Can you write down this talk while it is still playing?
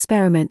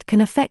experiment can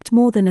affect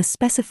more than a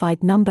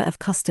specified number of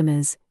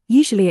customers,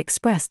 usually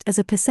expressed as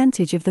a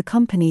percentage of the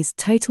company's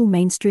total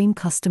mainstream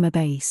customer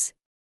base.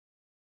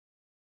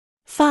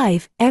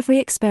 5. Every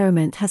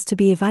experiment has to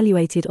be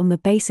evaluated on the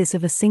basis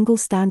of a single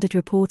standard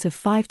report of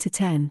 5 to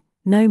 10,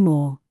 no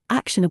more,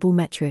 actionable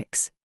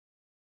metrics.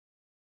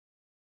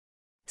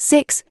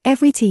 6.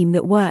 Every team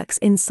that works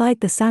inside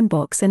the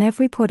sandbox and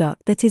every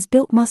product that is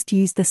built must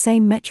use the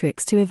same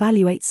metrics to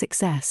evaluate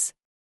success.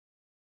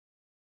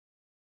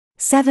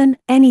 7.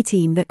 Any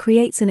team that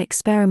creates an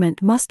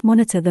experiment must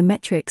monitor the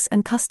metrics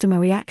and customer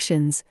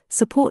reactions,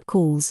 support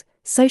calls,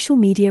 social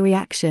media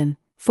reaction,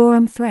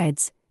 forum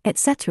threads,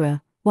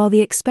 etc., while the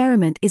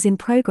experiment is in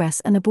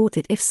progress and abort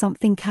it if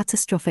something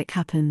catastrophic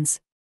happens.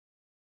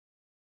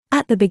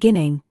 At the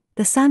beginning,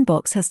 the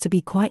sandbox has to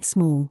be quite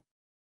small.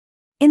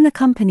 In the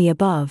company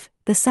above,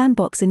 the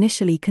sandbox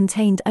initially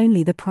contained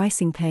only the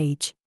pricing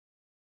page.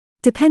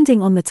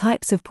 Depending on the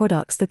types of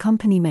products the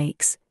company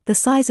makes, the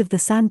size of the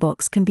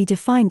sandbox can be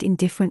defined in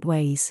different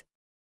ways.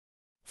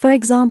 For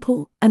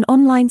example, an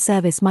online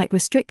service might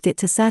restrict it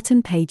to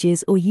certain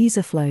pages or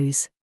user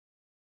flows.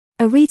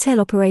 A retail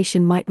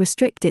operation might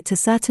restrict it to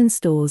certain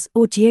stores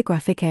or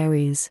geographic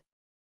areas.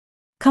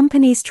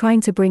 Companies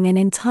trying to bring an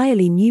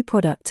entirely new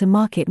product to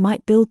market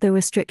might build the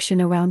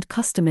restriction around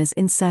customers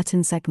in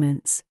certain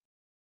segments.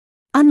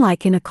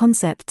 Unlike in a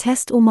concept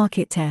test or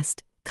market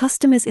test,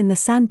 customers in the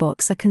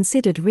sandbox are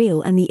considered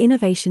real and the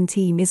innovation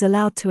team is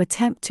allowed to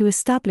attempt to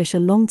establish a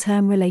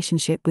long-term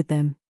relationship with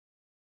them.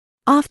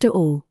 After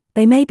all,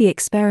 they may be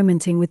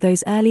experimenting with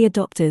those early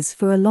adopters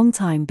for a long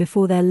time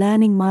before their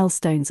learning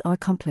milestones are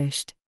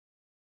accomplished.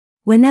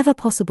 Whenever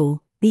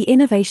possible, the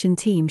innovation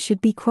team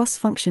should be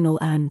cross-functional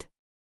and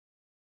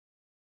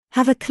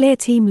have a clear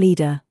team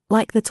leader,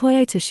 like the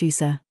Toyota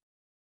Shusa.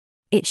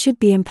 It should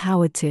be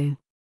empowered to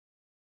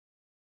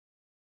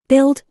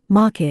build,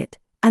 market,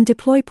 and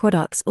deploy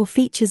products or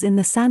features in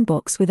the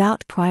sandbox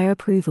without prior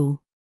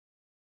approval.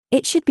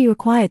 It should be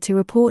required to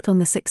report on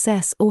the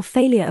success or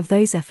failure of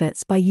those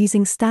efforts by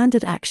using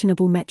standard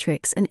actionable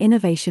metrics and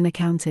innovation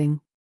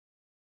accounting.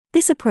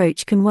 This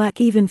approach can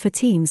work even for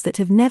teams that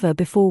have never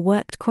before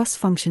worked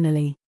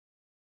cross-functionally.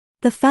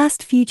 The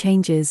first few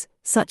changes,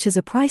 such as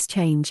a price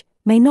change,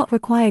 may not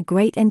require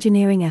great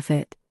engineering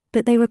effort,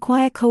 but they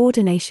require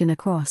coordination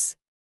across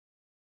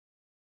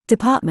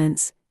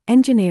departments,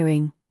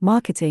 engineering,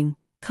 marketing,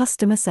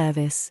 customer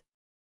service.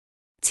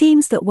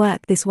 Teams that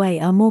work this way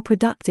are more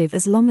productive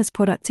as long as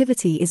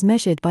productivity is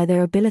measured by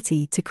their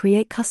ability to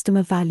create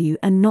customer value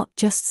and not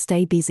just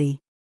stay busy.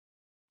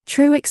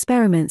 True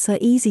experiments are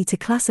easy to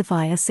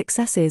classify as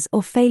successes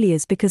or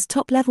failures because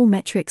top-level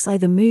metrics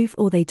either move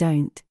or they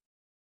don't.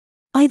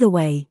 Either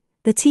way,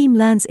 the team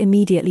learns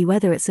immediately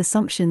whether its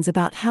assumptions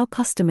about how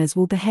customers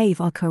will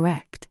behave are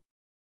correct.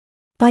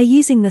 By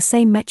using the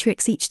same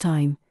metrics each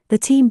time, the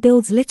team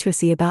builds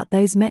literacy about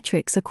those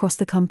metrics across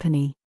the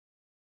company.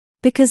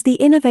 Because the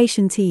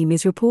innovation team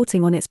is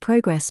reporting on its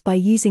progress by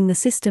using the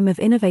system of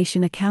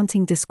innovation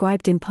accounting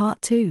described in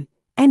Part 2,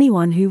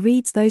 anyone who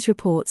reads those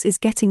reports is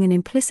getting an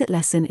implicit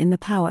lesson in the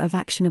power of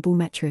actionable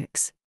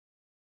metrics.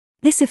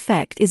 This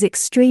effect is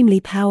extremely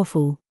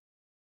powerful.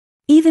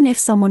 Even if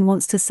someone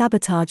wants to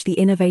sabotage the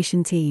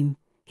innovation team,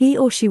 he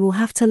or she will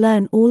have to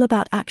learn all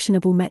about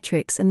actionable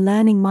metrics and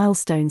learning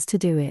milestones to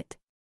do it.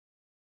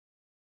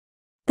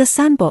 The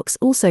sandbox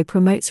also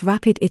promotes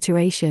rapid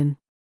iteration.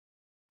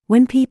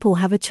 When people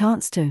have a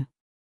chance to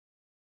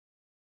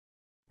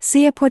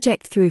see a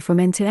project through from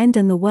end to end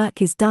and the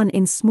work is done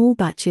in small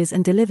batches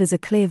and delivers a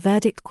clear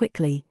verdict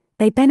quickly,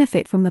 they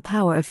benefit from the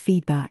power of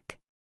feedback.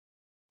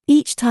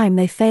 Each time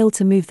they fail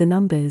to move the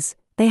numbers,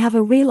 they have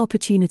a real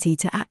opportunity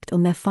to act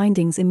on their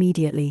findings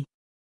immediately.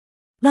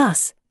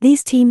 Thus,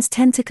 these teams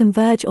tend to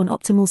converge on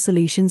optimal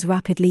solutions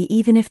rapidly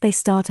even if they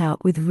start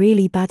out with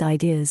really bad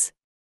ideas.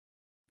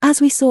 As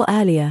we saw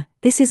earlier,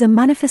 this is a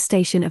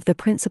manifestation of the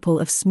principle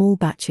of small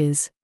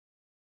batches.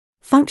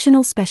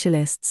 Functional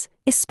specialists,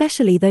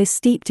 especially those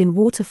steeped in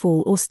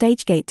waterfall or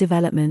stage-gate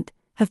development,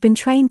 have been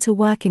trained to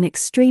work in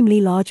extremely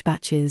large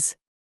batches.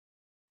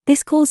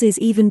 This causes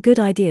even good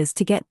ideas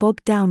to get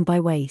bogged down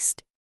by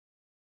waste.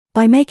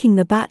 By making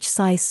the batch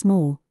size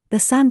small, the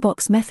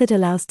sandbox method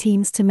allows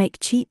teams to make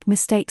cheap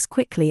mistakes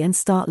quickly and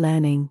start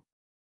learning.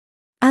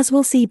 As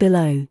we'll see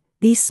below,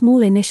 these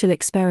small initial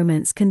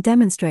experiments can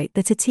demonstrate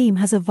that a team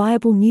has a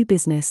viable new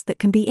business that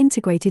can be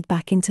integrated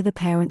back into the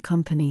parent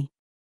company.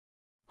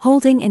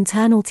 Holding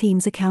internal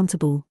teams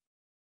accountable.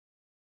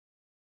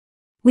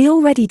 We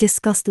already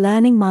discussed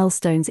learning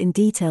milestones in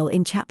detail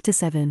in Chapter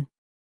 7.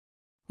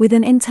 With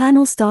an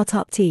internal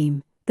startup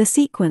team, the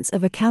sequence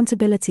of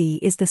accountability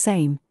is the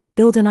same.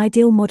 Build an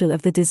ideal model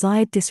of the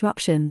desired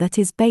disruption that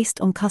is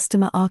based on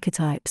customer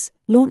archetypes,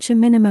 launch a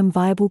minimum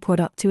viable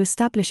product to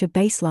establish a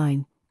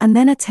baseline, and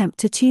then attempt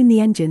to tune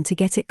the engine to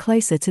get it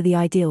closer to the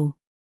ideal.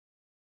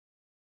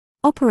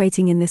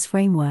 Operating in this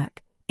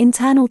framework,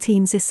 internal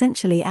teams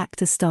essentially act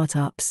as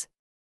startups.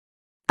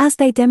 As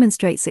they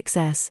demonstrate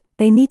success,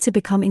 they need to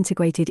become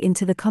integrated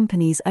into the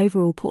company's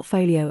overall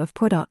portfolio of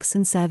products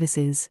and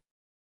services.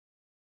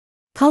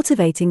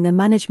 Cultivating the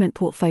management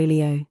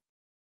portfolio.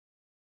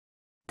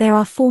 There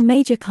are 4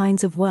 major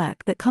kinds of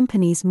work that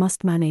companies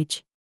must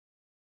manage.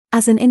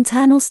 As an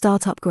internal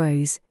startup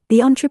grows,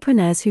 the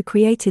entrepreneurs who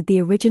created the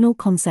original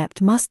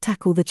concept must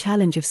tackle the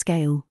challenge of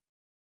scale.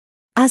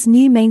 As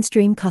new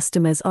mainstream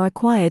customers are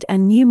acquired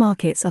and new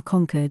markets are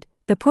conquered,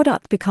 the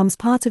product becomes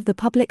part of the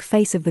public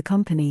face of the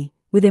company,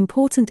 with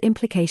important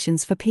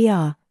implications for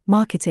PR,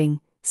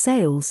 marketing,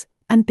 sales,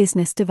 and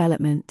business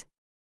development.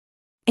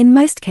 In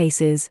most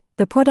cases,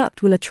 the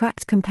product will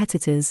attract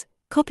competitors,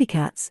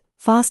 copycats,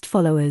 fast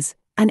followers,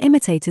 and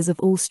imitators of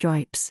all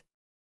stripes.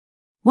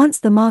 Once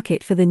the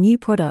market for the new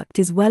product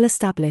is well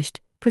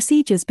established,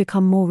 procedures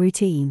become more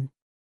routine.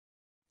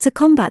 To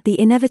combat the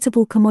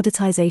inevitable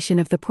commoditization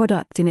of the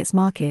product in its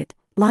market,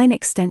 line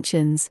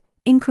extensions,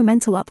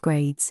 incremental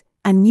upgrades,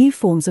 and new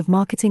forms of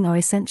marketing are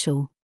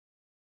essential.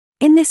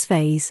 In this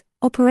phase,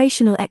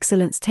 operational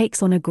excellence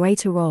takes on a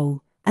greater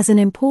role, as an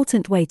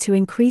important way to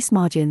increase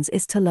margins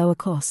is to lower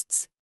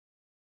costs.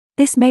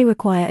 This may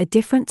require a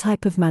different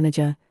type of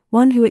manager,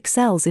 one who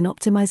excels in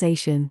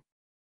optimization.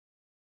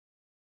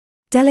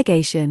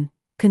 Delegation,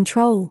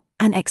 control,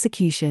 and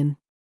execution.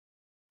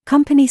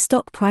 Company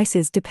stock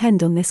prices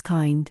depend on this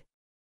kind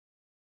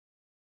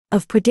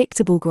of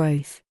predictable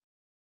growth.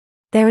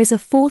 There is a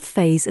 4th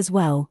phase as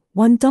well,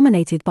 one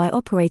dominated by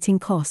operating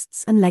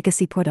costs and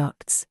legacy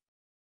products.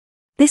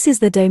 This is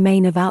the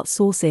domain of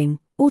outsourcing,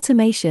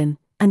 automation,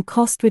 and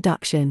cost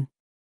reduction.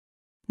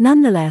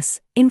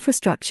 Nonetheless,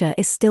 infrastructure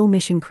is still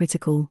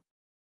mission-critical.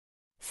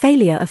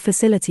 Failure of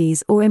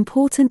facilities or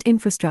important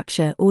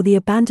infrastructure or the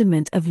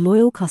abandonment of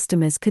loyal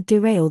customers could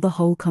derail the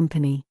whole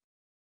company.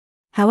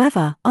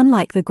 However,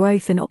 unlike the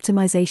growth and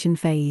optimization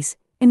phase,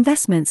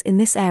 investments in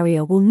this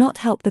area will not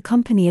help the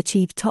company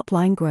achieve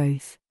top-line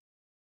growth.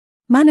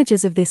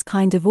 Managers of this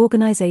kind of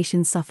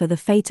organization suffer the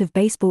fate of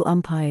baseball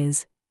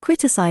umpires,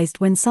 criticized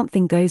when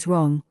something goes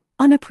wrong,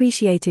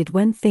 unappreciated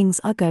when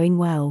things are going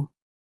well.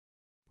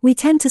 We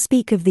tend to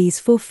speak of these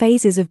 4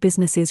 phases of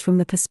businesses from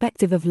the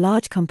perspective of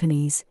large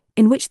companies,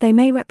 in which they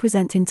may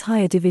represent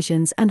entire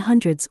divisions and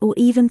hundreds or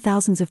even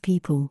thousands of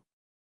people.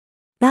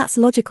 That's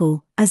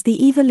logical, as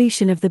the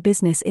evolution of the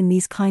business in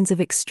these kinds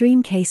of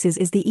extreme cases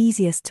is the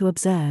easiest to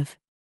observe.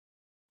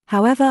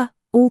 However,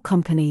 all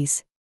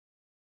companies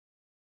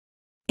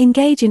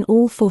engage in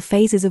all 4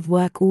 phases of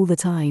work all the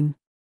time.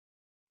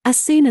 As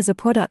soon as a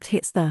product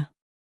hits the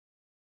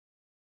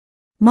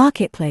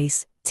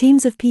marketplace,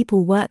 teams of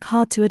people work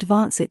hard to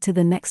advance it to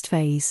the next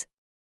phase.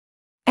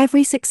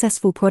 Every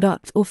successful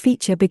product or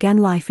feature began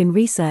life in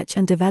research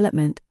and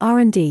development,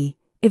 R&D,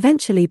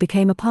 eventually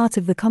became a part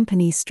of the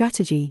company's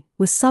strategy,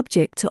 was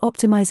subject to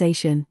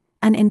optimization,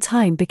 and in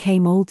time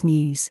became old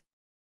news.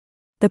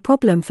 The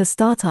problem for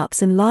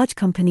startups and large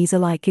companies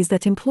alike is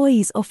that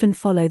employees often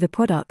follow the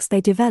products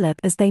they develop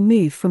as they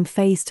move from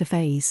phase to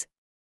phase.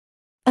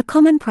 A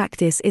common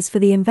practice is for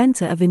the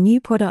inventor of a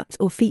new product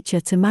or feature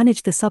to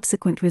manage the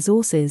subsequent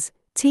resources,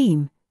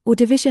 team, or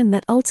division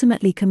that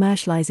ultimately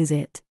commercializes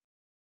it.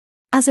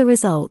 As a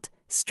result,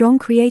 strong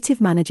creative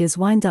managers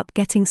wind up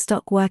getting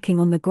stuck working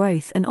on the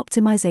growth and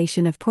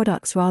optimization of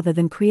products rather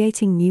than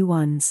creating new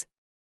ones.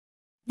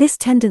 This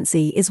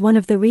tendency is one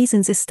of the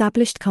reasons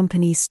established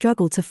companies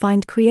struggle to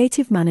find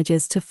creative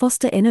managers to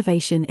foster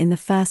innovation in the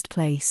first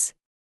place.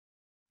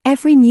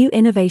 Every new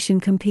innovation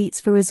competes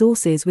for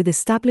resources with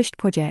established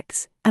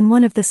projects, and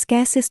one of the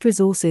scarcest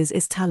resources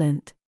is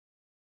talent.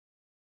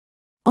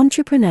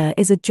 Entrepreneur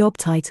is a job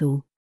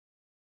title.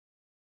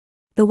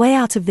 The way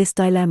out of this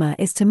dilemma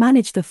is to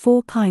manage the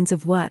 4 kinds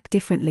of work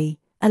differently,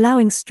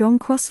 allowing strong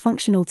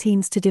cross-functional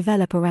teams to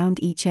develop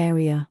around each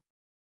area.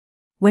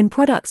 When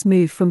products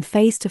move from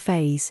phase to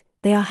phase,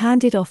 they are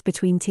handed off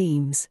between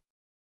teams.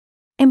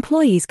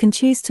 Employees can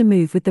choose to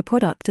move with the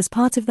product as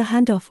part of the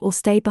handoff or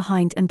stay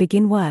behind and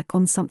begin work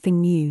on something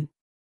new.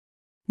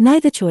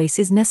 Neither choice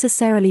is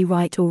necessarily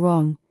right or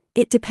wrong,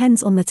 it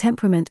depends on the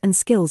temperament and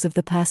skills of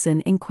the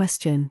person in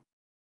question.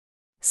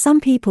 Some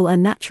people are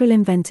natural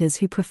inventors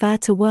who prefer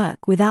to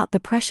work without the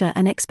pressure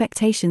and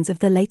expectations of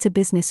the later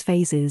business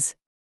phases.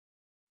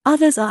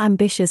 Others are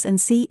ambitious and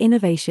see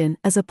innovation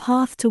as a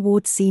path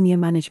towards senior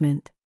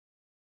management.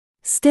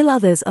 Still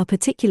others are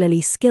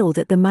particularly skilled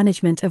at the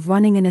management of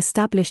running an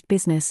established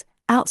business,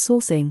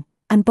 outsourcing,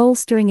 and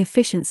bolstering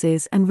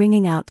efficiencies and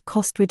wringing out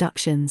cost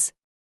reductions.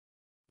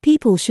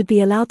 People should be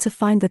allowed to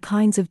find the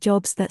kinds of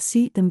jobs that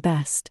suit them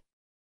best.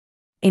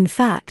 In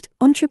fact,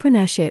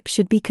 entrepreneurship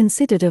should be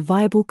considered a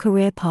viable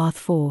career path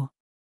for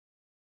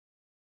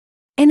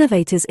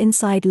innovators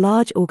inside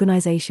large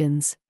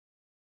organizations.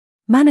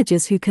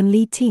 Managers who can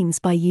lead teams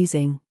by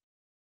using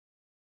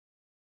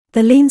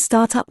the lean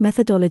startup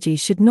methodology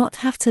should not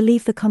have to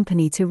leave the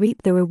company to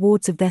reap the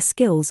rewards of their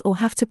skills or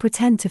have to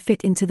pretend to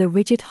fit into the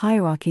rigid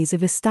hierarchies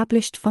of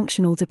established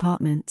functional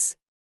departments.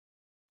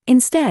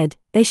 Instead,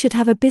 they should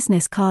have a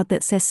business card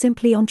that says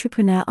simply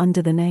entrepreneur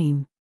under the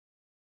name.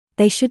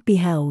 They should be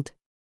held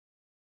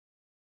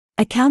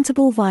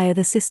accountable via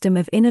the system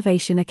of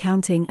innovation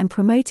accounting and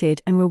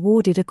promoted and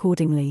rewarded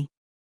accordingly.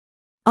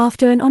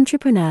 After an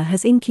entrepreneur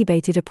has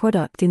incubated a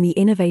product in the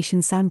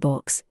innovation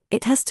sandbox,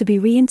 it has to be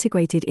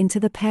reintegrated into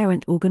the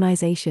parent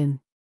organization.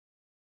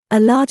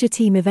 A larger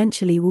team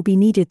eventually will be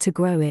needed to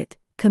grow it,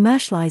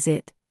 commercialize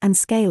it, and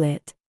scale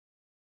it.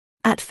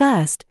 At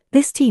first,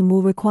 this team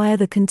will require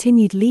the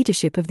continued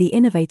leadership of the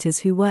innovators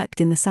who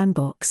worked in the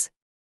sandbox.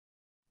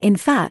 In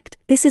fact,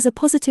 this is a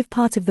positive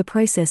part of the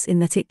process in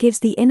that it gives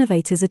the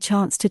innovators a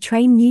chance to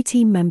train new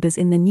team members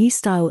in the new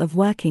style of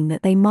working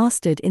that they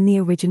mastered in the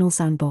original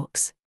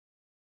sandbox.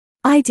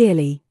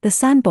 Ideally, the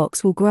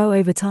sandbox will grow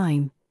over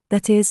time,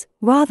 that is,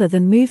 rather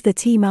than move the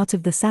team out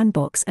of the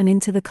sandbox and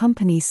into the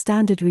company's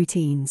standard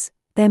routines,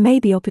 there may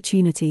be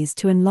opportunities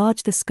to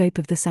enlarge the scope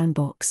of the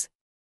sandbox.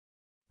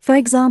 For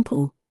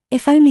example,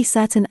 if only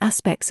certain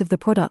aspects of the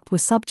product were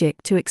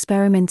subject to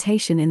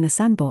experimentation in the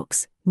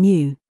sandbox,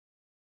 new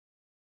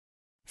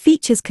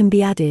features can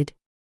be added.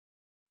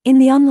 In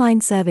the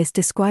online service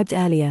described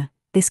earlier,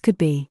 this could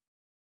be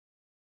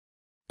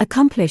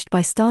accomplished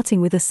by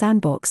starting with a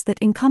sandbox that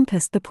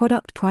encompassed the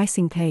product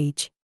pricing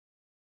page.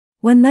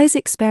 When those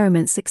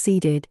experiments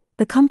succeeded,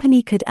 the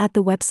company could add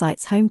the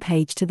website's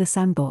homepage to the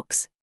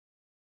sandbox.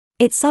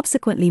 It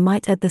subsequently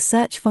might add the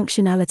search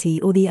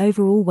functionality or the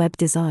overall web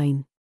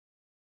design.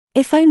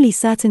 If only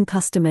certain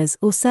customers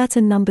or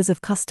certain numbers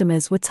of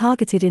customers were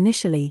targeted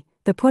initially,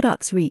 the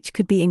product's reach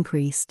could be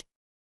increased.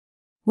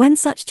 When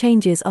such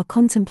changes are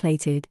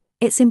contemplated,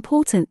 it's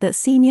important that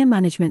senior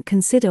management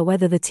consider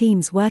whether the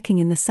teams working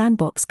in the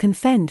sandbox can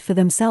fend for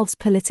themselves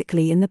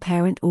politically in the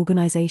parent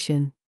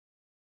organization.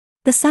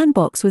 The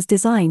sandbox was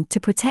designed to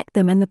protect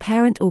them and the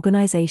parent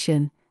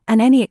organization,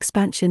 and any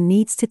expansion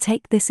needs to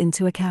take this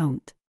into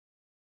account.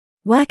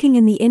 Working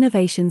in the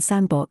innovation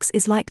sandbox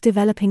is like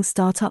developing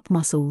startup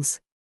muscles.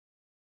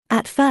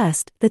 At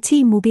first, the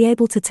team will be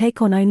able to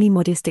take on only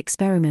modest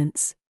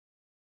experiments.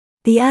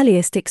 The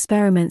earliest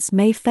experiments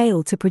may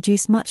fail to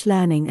produce much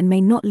learning and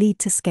may not lead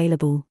to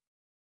scalable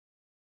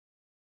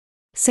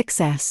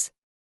success.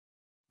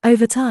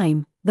 Over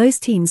time, those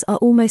teams are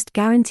almost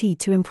guaranteed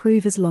to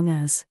improve as long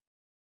as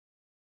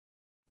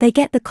they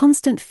get the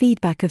constant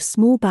feedback of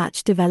small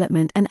batch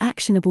development and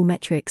actionable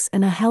metrics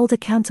and are held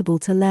accountable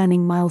to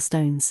learning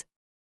milestones.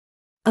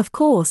 Of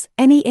course,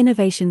 any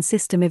innovation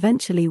system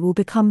eventually will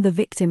become the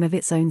victim of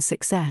its own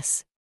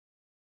success.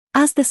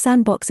 As the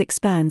sandbox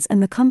expands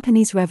and the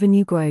company's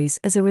revenue grows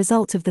as a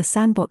result of the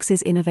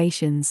sandbox's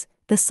innovations,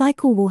 the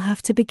cycle will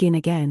have to begin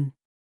again.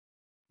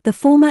 The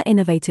former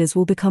innovators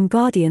will become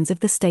guardians of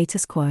the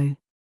status quo.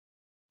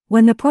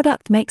 When the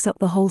product makes up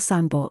the whole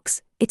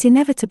sandbox, it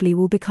inevitably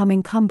will become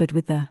encumbered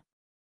with the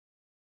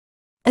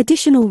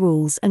additional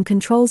rules and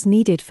controls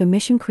needed for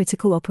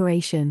mission-critical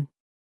operation.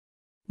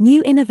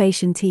 New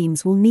innovation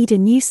teams will need a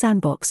new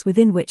sandbox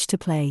within which to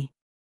play,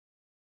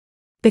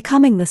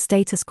 becoming the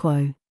status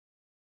quo.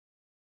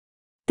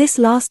 This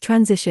last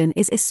transition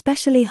is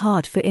especially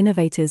hard for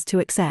innovators to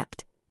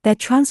accept, their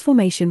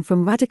transformation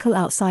from radical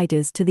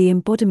outsiders to the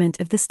embodiment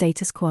of the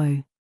status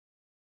quo.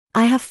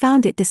 I have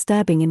found it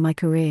disturbing in my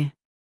career.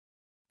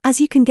 As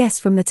you can guess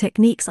from the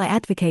techniques I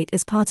advocate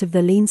as part of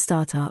the Lean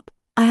Startup,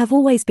 I have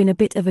always been a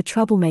bit of a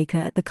troublemaker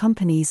at the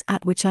companies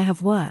at which I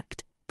have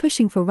worked,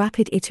 pushing for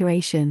rapid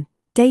iteration,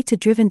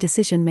 data-driven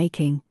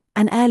decision-making,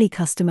 and early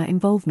customer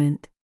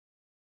involvement.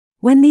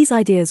 When these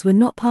ideas were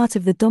not part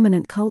of the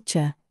dominant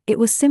culture, it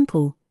was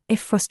simple, if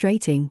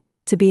frustrating,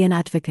 to be an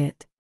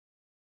advocate.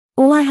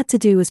 All I had to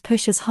do was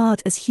push as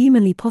hard as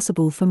humanly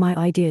possible for my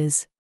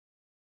ideas.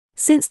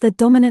 Since the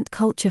dominant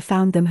culture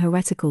found them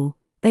heretical,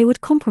 they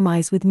would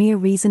compromise with me a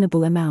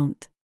reasonable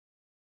amount.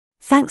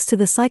 Thanks to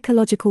the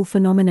psychological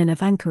phenomenon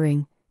of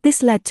anchoring,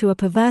 this led to a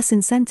perverse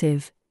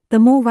incentive. The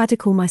more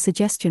radical my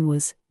suggestion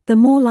was, the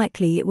more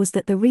likely it was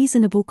that the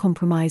reasonable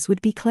compromise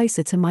would be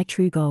closer to my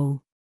true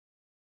goal.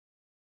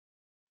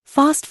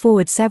 Fast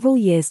forward several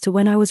years to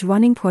when I was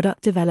running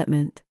product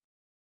development.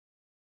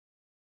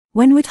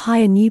 When we'd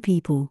hire new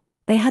people,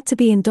 they had to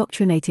be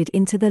indoctrinated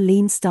into the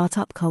lean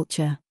startup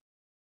culture.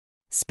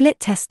 Split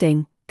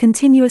testing,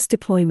 continuous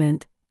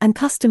deployment, and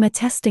customer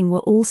testing were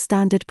all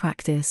standard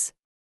practice.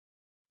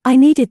 I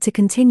needed to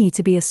continue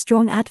to be a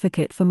strong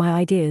advocate for my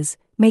ideas,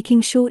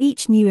 making sure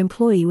each new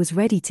employee was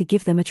ready to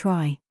give them a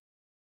try.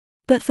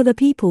 But for the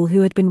people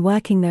who had been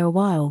working there a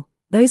while,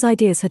 those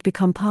ideas had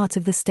become part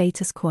of the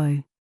status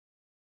quo.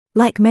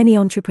 Like many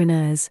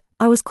entrepreneurs,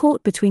 I was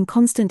caught between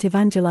constant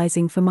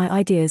evangelizing for my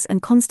ideas and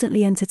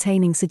constantly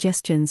entertaining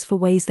suggestions for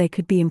ways they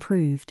could be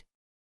improved.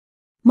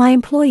 My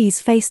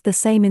employees faced the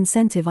same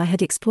incentive I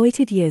had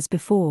exploited years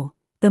before.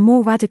 The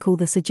more radical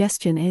the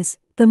suggestion is,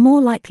 the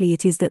more likely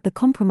it is that the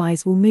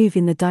compromise will move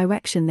in the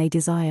direction they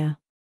desire.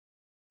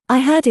 I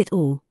heard it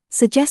all: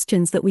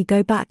 suggestions that we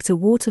go back to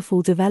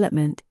waterfall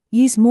development,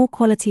 use more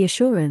quality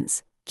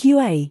assurance,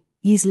 QA,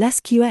 use less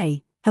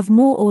QA, have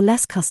more or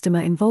less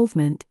customer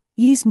involvement,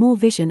 use more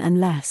vision and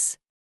less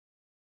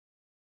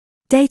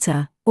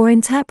data, or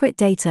interpret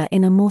data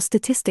in a more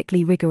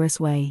statistically rigorous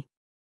way.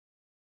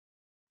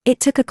 It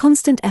took a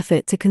constant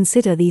effort to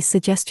consider these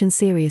suggestions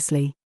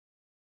seriously.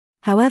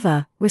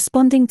 However,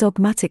 responding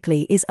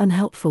dogmatically is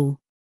unhelpful.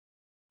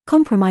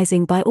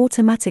 Compromising by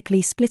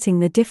automatically splitting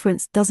the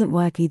difference doesn't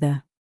work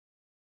either.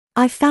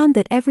 I've found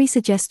that every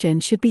suggestion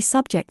should be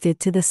subjected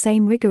to the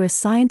same rigorous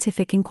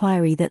scientific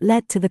inquiry that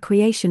led to the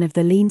creation of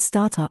the lean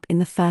startup in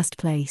the first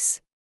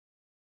place.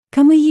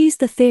 Can we use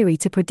the theory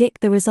to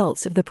predict the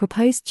results of the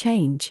proposed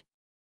change?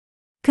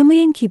 Can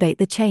we incubate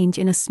the change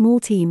in a small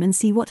team and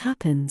see what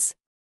happens?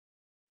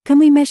 Can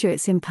we measure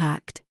its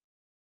impact?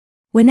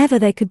 Whenever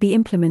they could be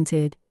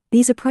implemented,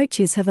 these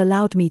approaches have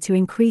allowed me to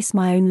increase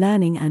my own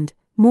learning and,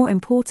 more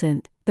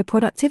important, the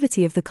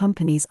productivity of the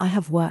companies I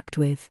have worked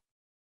with.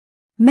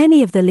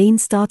 Many of the lean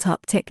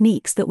startup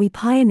techniques that we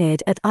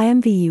pioneered at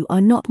IMVU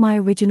are not my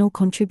original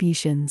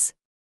contributions.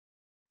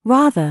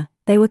 Rather,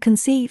 they were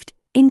conceived,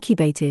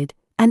 incubated,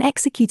 and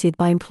executed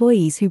by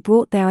employees who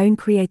brought their own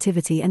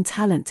creativity and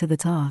talent to the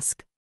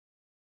task.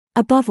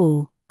 Above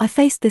all, I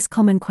faced this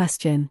common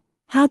question: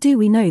 how do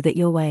we know that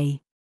your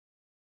way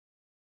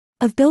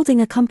of building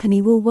a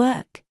company will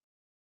work?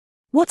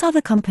 What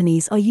other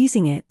companies are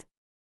using it?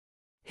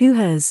 Who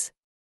has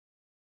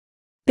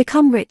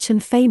become rich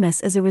and famous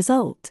as a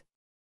result?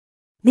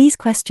 These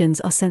questions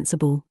are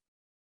sensible.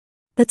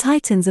 The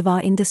titans of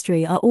our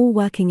industry are all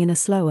working in a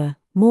slower,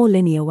 more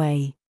linear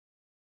way.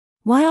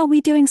 Why are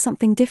we doing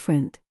something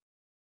different?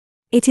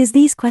 It is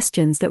these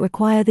questions that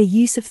require the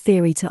use of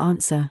theory to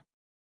answer.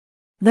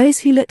 Those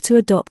who look to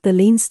adopt the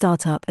lean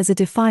startup as a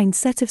defined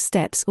set of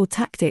steps or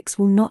tactics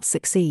will not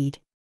succeed.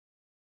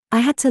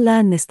 I had to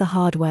learn this the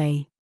hard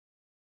way.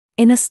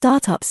 In a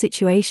startup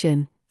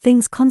situation,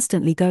 things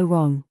constantly go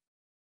wrong.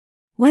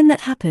 When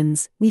that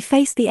happens, we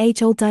face the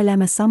age-old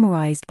dilemma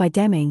summarized by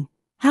Deming: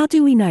 how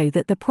do we know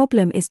that the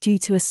problem is due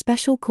to a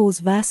special cause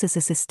versus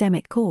a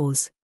systemic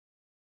cause?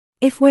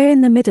 If we're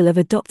in the middle of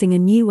adopting a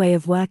new way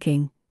of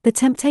working, the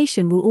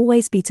temptation will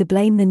always be to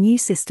blame the new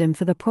system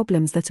for the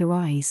problems that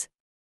arise.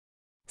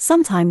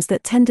 Sometimes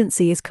that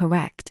tendency is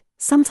correct,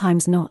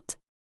 sometimes not.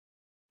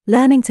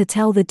 Learning to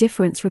tell the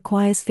difference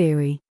requires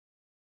theory.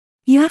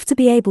 You have to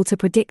be able to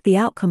predict the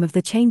outcome of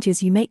the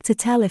changes you make to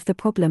tell if the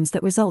problems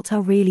that result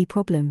are really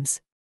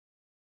problems.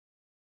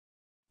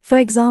 For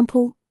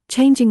example,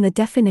 changing the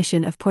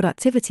definition of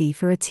productivity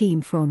for a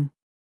team from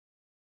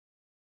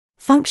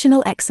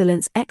functional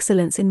excellence,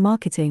 excellence in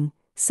marketing,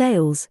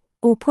 sales,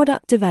 or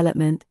product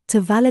development,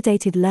 to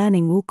validated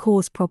learning will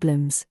cause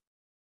problems.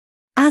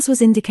 As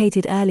was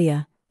indicated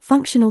earlier,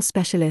 functional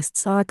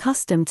specialists are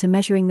accustomed to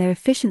measuring their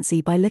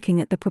efficiency by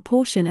looking at the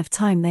proportion of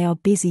time they are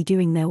busy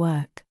doing their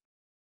work.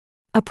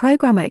 A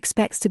programmer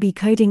expects to be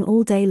coding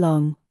all day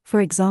long, for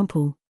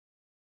example.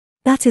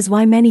 That is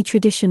why many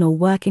traditional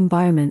work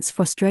environments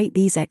frustrate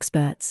these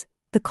experts: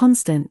 the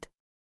constant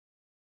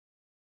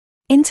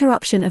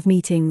interruption of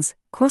meetings,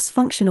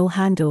 cross-functional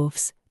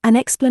handoffs, and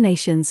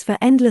explanations for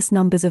endless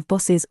numbers of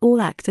bosses all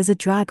act as a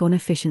drag on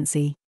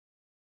efficiency.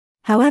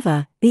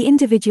 However, the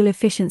individual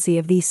efficiency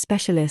of these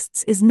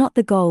specialists is not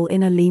the goal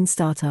in a lean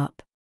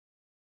startup.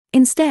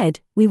 Instead,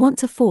 we want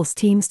to force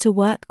teams to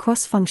work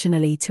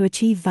cross-functionally to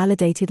achieve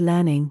validated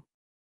learning.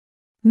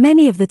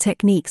 Many of the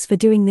techniques for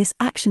doing this: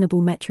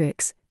 actionable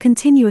metrics,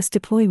 continuous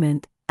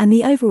deployment, and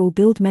the overall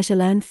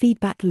build-measure-learn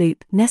feedback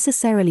loop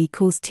necessarily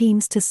cause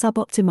teams to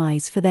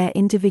sub-optimize for their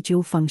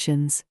individual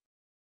functions.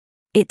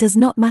 It does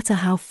not matter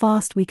how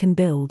fast we can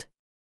build.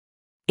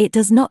 It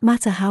does not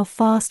matter how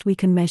fast we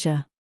can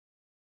measure.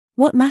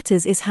 What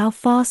matters is how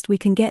fast we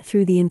can get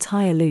through the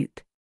entire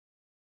loop.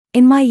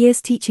 In my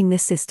years teaching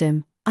this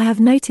system, I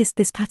have noticed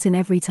this pattern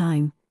every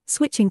time: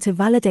 switching to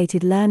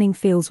validated learning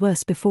feels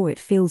worse before it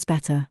feels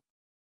better.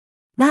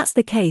 That's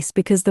the case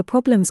because the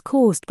problems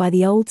caused by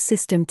the old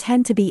system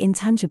tend to be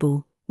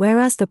intangible,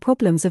 whereas the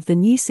problems of the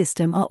new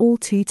system are all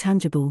too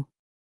tangible.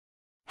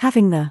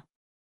 Having the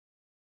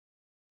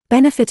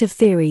benefit of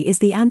theory is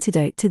the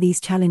antidote to these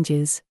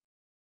challenges.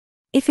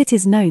 If it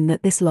is known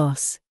that this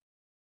loss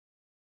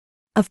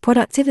of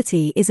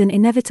productivity is an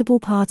inevitable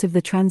part of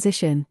the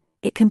transition,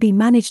 it can be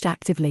managed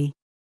actively.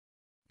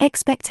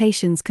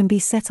 Expectations can be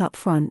set up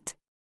front.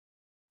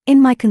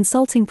 In my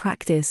consulting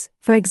practice,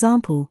 for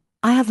example,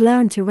 I have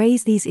learned to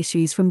raise these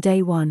issues from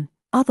day one,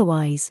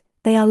 otherwise,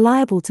 they are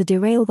liable to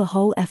derail the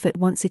whole effort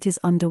once it is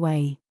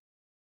underway.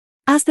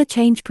 As the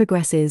change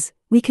progresses,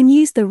 we can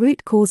use the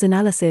root cause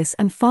analysis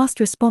and fast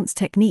response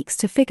techniques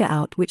to figure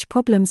out which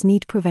problems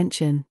need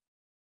prevention.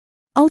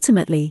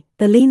 Ultimately,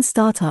 the lean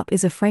startup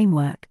is a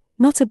framework,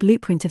 not a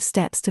blueprint of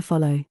steps to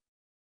follow.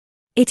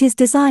 It is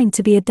designed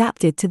to be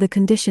adapted to the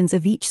conditions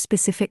of each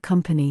specific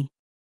company.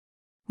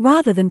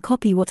 Rather than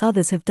copy what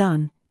others have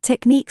done,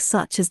 techniques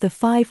such as the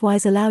 5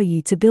 Whys allow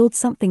you to build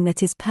something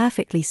that is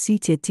perfectly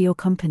suited to your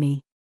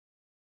company.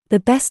 The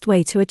best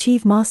way to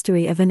achieve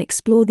mastery of and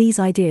explore these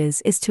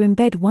ideas is to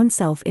embed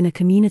oneself in a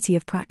community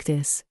of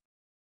practice.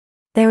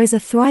 There is a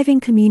thriving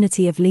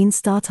community of lean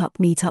startup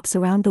meetups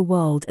around the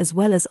world as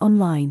well as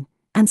online,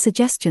 and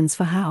suggestions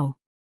for how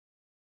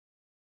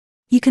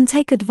you can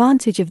take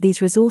advantage of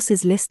these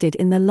resources listed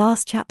in the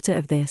last chapter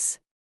of this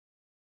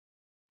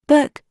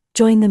book.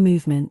 Join the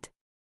movement.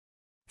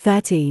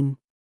 13.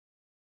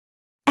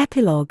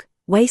 Epilogue: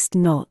 Waste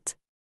Not.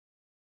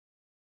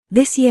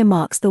 This year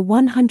marks the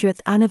 100th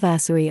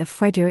anniversary of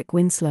Frederick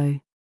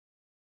Winslow.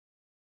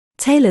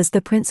 Taylor's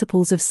The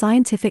Principles of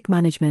Scientific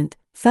Management,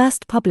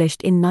 first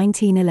published in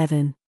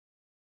 1911.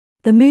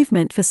 The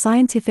movement for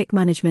scientific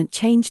management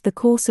changed the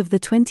course of the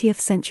 20th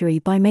century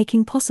by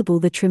making possible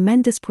the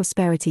tremendous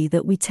prosperity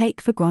that we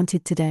take for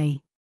granted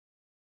today.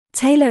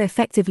 Taylor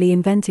effectively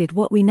invented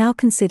what we now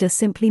consider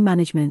simply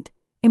management,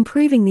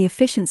 improving the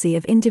efficiency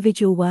of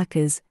individual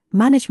workers,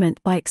 management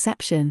by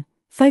exception,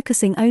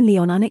 focusing only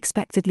on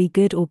unexpectedly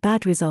good or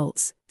bad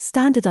results,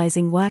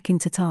 standardizing work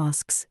into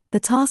tasks, the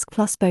task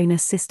plus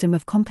bonus system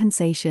of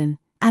compensation,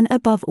 and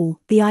above all,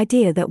 the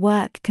idea that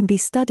work can be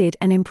studied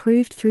and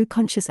improved through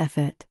conscious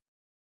effort.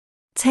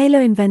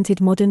 Taylor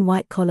invented modern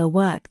white-collar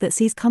work that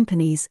sees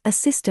companies as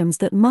systems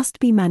that must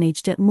be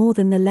managed at more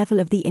than the level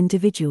of the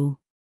individual.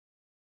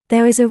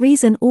 There is a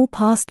reason all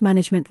past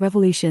management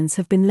revolutions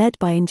have been led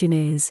by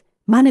engineers.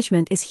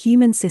 Management is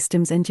human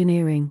systems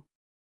engineering.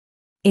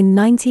 In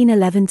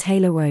 1911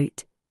 Taylor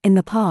wrote, "In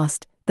the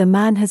past, the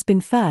man has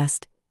been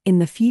first, in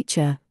the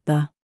future,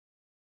 the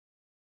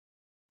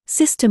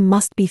system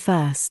must be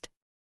first."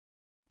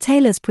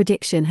 Taylor's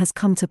prediction has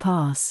come to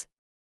pass.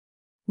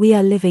 We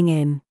are living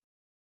in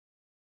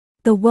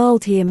the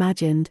world he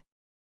imagined.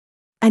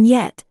 And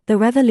yet, the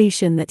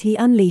revolution that he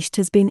unleashed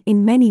has been,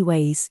 in many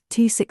ways,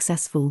 too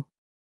successful.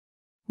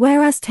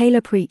 Whereas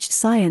Taylor preached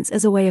science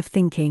as a way of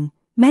thinking,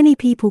 many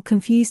people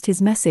confused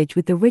his message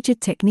with the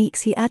rigid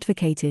techniques he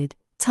advocated: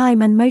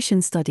 time and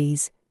motion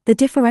studies, the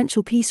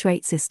differential piece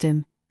rate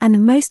system,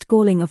 and most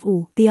galling of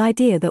all, the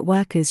idea that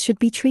workers should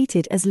be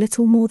treated as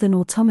little more than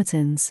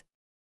automatons.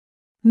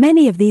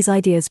 Many of these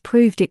ideas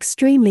proved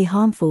extremely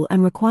harmful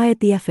and required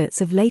the efforts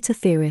of later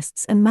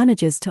theorists and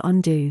managers to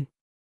undo.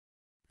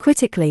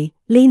 Critically,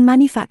 lean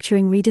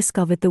manufacturing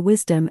rediscovered the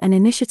wisdom and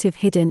initiative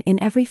hidden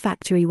in every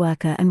factory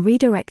worker and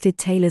redirected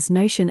Taylor's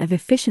notion of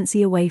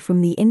efficiency away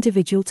from the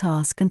individual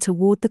task and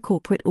toward the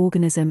corporate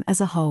organism as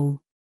a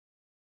whole.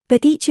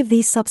 But each of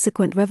these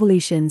subsequent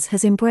revolutions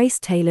has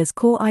embraced Taylor's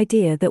core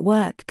idea that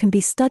work can be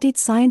studied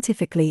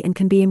scientifically and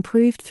can be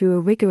improved through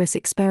a rigorous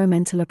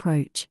experimental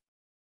approach.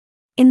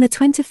 In the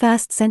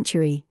 21st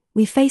century,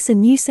 we face a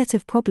new set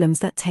of problems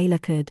that Taylor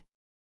could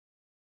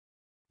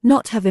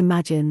not have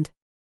imagined.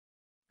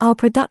 Our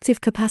productive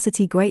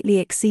capacity greatly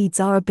exceeds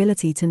our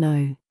ability to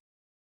know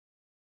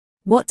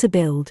what to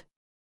build.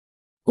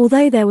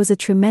 Although there was a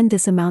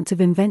tremendous amount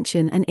of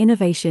invention and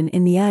innovation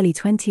in the early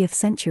 20th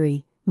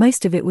century,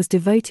 most of it was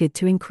devoted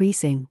to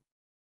increasing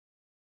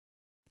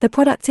the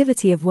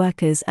productivity of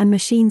workers and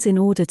machines in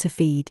order to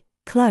feed,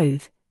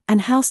 clothe,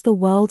 and house the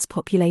world's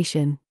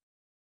population.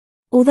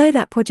 Although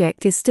that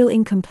project is still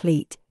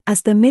incomplete,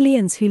 as the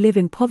millions who live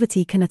in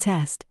poverty can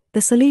attest,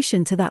 the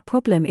solution to that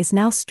problem is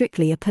now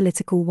strictly a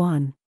political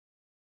one.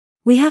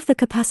 We have the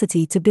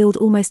capacity to build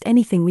almost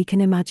anything we can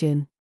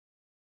imagine.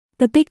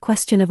 The big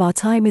question of our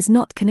time is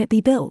not can it be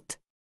built,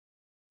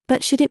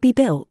 but should it be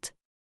built?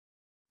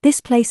 This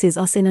places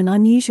us in an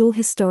unusual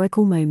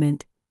historical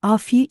moment. Our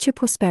future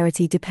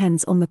prosperity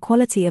depends on the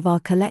quality of our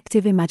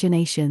collective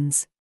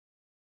imaginations.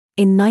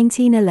 In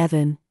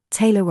 1911,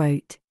 Taylor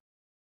wrote,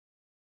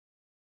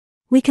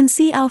 "We can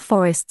see our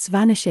forests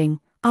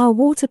vanishing, our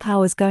water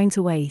powers going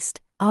to waste,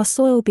 our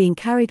soil being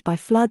carried by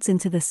floods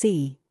into the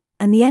sea,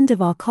 and the end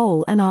of our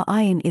coal and our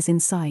iron is in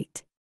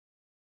sight.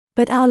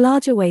 But our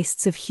larger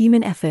wastes of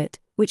human effort,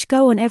 which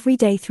go on every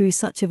day through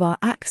such of our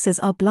acts as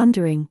are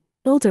blundering,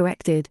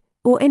 ill-directed,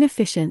 or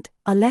inefficient,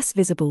 are less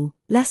visible,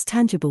 less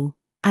tangible,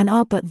 and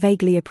are but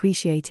vaguely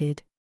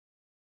appreciated.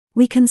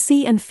 We can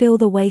see and feel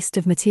the waste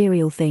of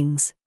material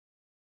things.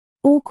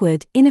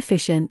 Awkward,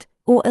 inefficient,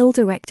 or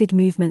ill-directed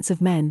movements of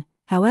men,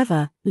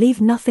 however,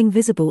 leave nothing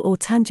visible or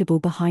tangible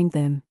behind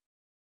them.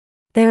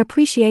 Their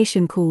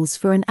appreciation calls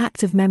for an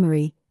act of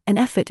memory, an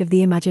effort of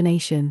the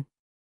imagination.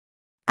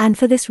 And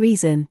for this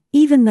reason,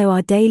 even though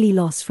our daily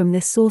loss from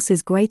this source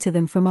is greater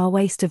than from our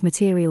waste of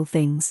material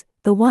things,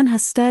 the one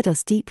has stirred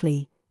us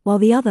deeply, while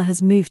the other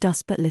has moved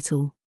us but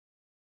little."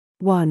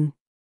 1.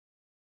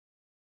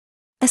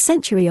 A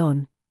century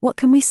on, what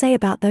can we say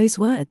about those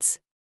words?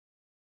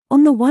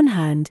 On the one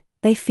hand,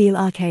 they feel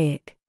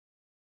archaic.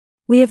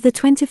 We of the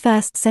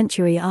 21st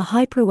century are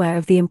hyper-aware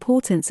of the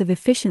importance of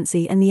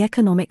efficiency and the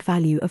economic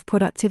value of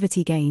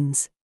productivity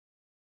gains.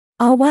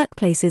 Our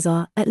workplaces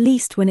are, at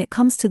least when it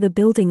comes to the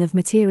building of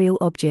material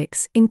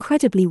objects,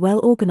 incredibly well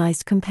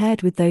organized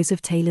compared with those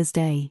of Taylor's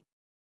day.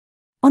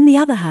 On the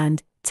other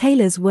hand,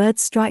 Taylor's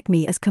words strike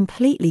me as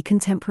completely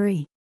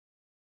contemporary.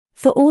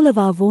 For all of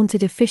our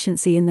vaunted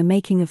efficiency in the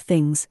making of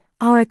things,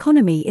 our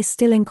economy is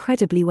still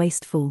incredibly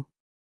wasteful.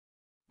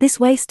 This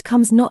waste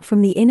comes not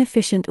from the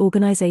inefficient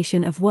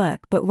organization of work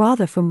but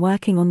rather from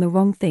working on the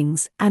wrong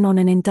things and on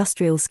an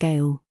industrial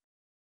scale.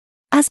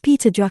 As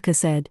Peter Drucker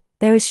said,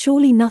 there is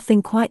surely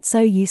nothing quite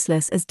so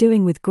useless as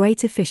doing with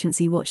great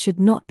efficiency what should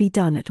not be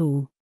done at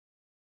all.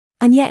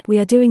 And yet we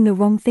are doing the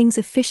wrong things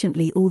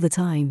efficiently all the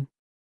time.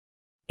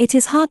 It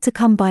is hard to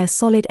come by a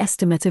solid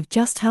estimate of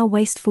just how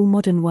wasteful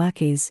modern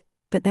work is,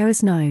 but there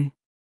is no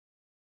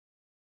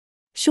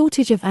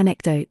shortage of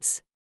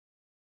anecdotes.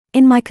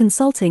 In my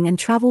consulting and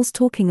travels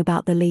talking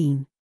about the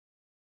lean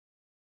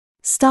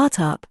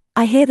startup,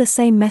 I hear the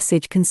same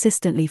message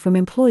consistently from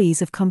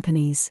employees of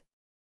companies,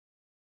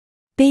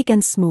 big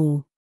and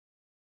small.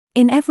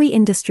 In every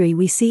industry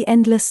we see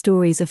endless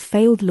stories of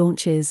failed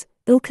launches,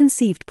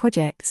 ill-conceived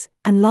projects,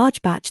 and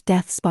large batch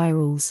death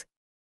spirals.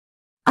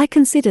 I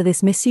consider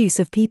this misuse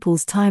of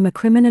people's time a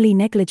criminally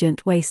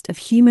negligent waste of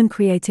human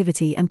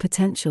creativity and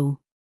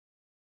potential.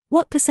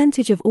 What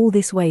percentage of all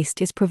this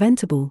waste is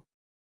preventable?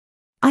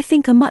 I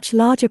think a much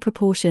larger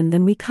proportion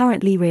than we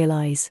currently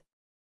realize.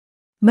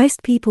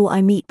 Most people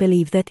I meet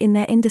believe that in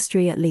their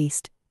industry at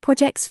least,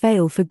 projects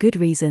fail for good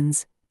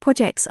reasons.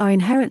 Projects are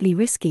inherently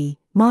risky,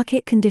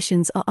 market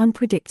conditions are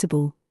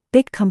unpredictable,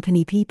 big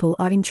company people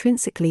are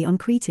intrinsically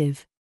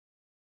uncreative.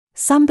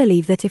 Some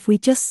believe that if we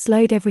just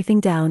slowed everything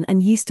down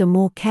and used a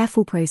more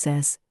careful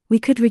process, we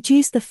could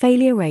reduce the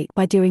failure rate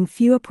by doing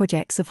fewer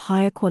projects of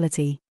higher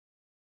quality.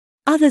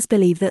 Others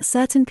believe that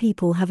certain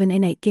people have an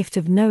innate gift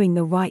of knowing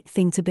the right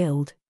thing to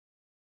build.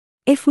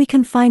 If we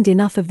can find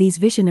enough of these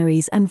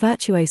visionaries and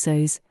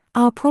virtuosos,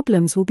 our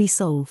problems will be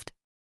solved.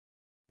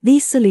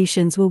 These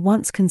solutions were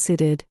once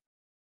considered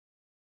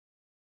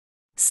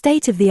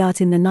state of the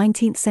art in the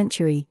 19th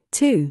century,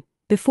 too,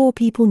 before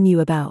people knew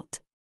about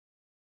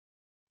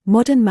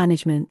modern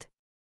management.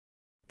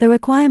 The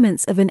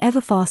requirements of an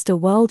ever faster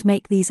world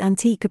make these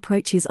antique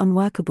approaches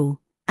unworkable,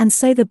 and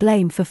so the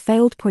blame for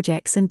failed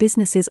projects and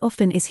businesses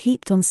often is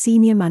heaped on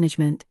senior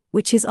management,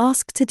 which is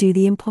asked to do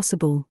the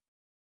impossible.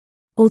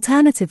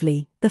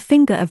 Alternatively, the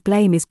finger of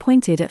blame is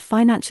pointed at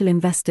financial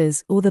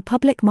investors or the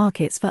public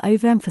markets for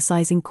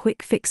overemphasizing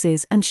quick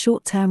fixes and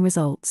short-term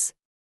results.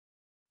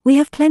 We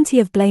have plenty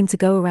of blame to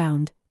go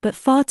around, but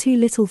far too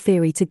little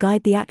theory to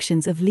guide the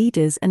actions of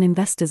leaders and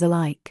investors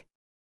alike.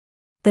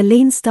 The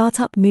lean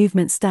startup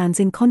movement stands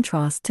in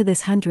contrast to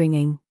this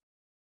hand-wringing.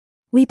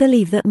 We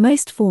believe that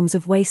most forms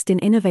of waste in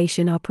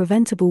innovation are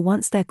preventable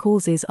once their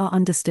causes are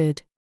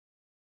understood.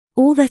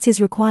 All that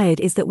is required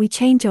is that we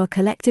change our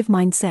collective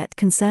mindset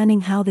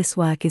concerning how this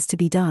work is to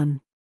be done.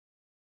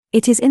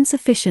 It is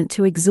insufficient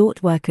to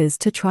exhort workers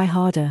to try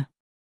harder.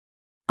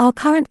 Our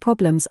current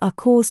problems are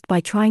caused by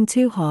trying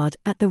too hard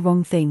at the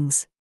wrong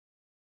things.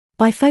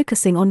 By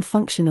focusing on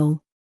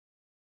functional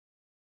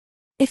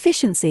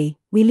efficiency,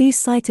 we lose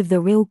sight of the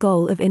real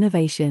goal of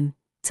innovation,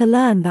 to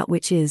learn that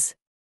which is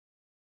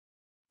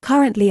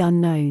currently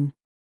unknown.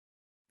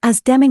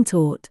 As Deming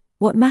taught,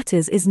 what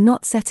matters is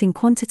not setting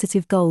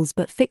quantitative goals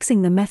but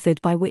fixing the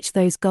method by which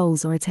those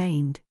goals are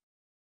attained.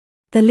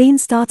 The lean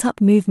startup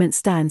movement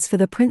stands for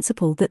the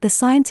principle that the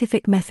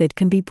scientific method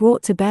can be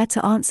brought to bear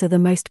to answer the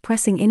most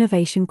pressing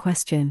innovation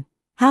question: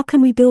 how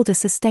can we build a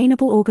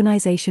sustainable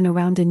organization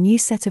around a new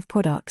set of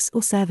products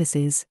or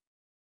services?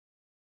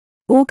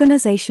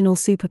 Organizational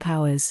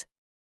superpowers.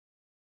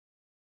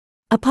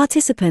 A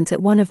participant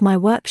at one of my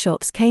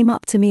workshops came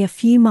up to me a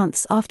few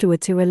months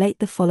afterward to relate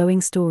the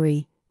following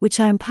story, which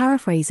I am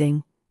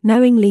paraphrasing: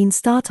 knowing lean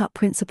startup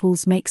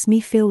principles makes me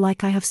feel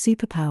like I have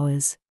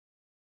superpowers.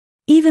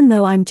 Even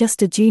though I'm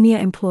just a junior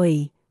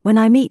employee, when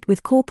I meet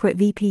with corporate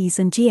VPs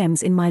and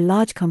GMs in my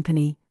large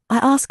company, I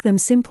ask them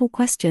simple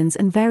questions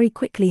and very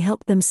quickly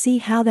help them see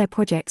how their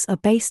projects are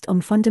based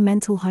on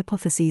fundamental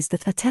hypotheses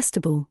that are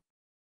testable.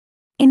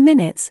 In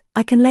minutes,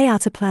 I can lay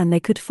out a plan they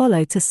could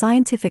follow to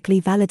scientifically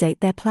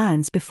validate their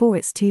plans before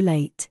it's too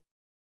late.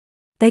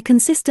 They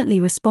consistently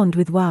respond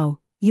with, "Wow,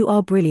 you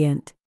are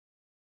brilliant.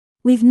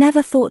 We've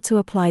never thought to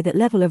apply that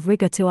level of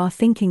rigor to our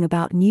thinking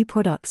about new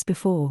products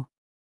before."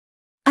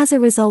 As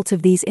a result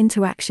of these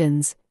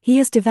interactions, he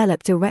has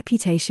developed a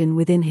reputation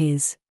within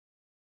his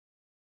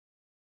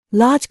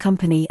large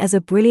company as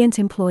a brilliant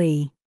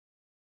employee.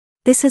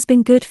 This has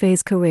been good for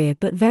his career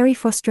but very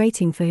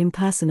frustrating for him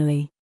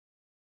personally.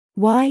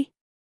 Why?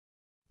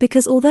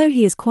 Because although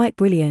he is quite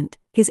brilliant,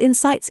 his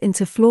insights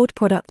into flawed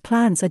product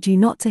plans are due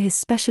not to his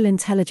special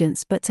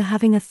intelligence but to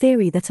having a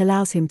theory that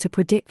allows him to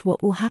predict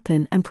what will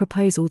happen and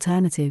propose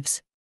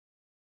alternatives.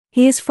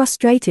 He is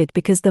frustrated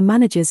because the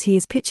managers he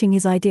is pitching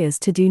his ideas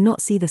to do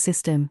not see the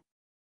system.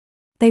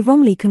 They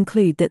wrongly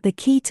conclude that the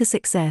key to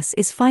success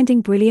is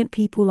finding brilliant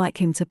people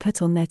like him to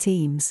put on their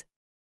teams.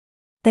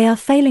 They are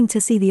failing to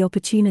see the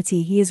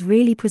opportunity he is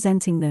really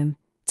presenting them,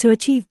 to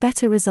achieve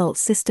better results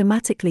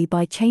systematically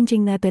by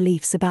changing their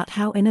beliefs about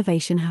how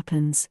innovation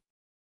happens.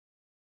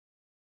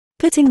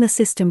 Putting the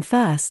system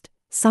first,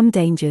 some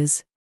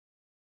dangers.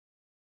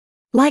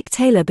 Like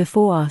Taylor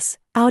before us,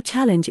 our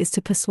challenge is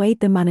to persuade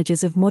the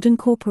managers of modern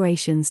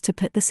corporations to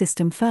put the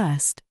system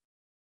first.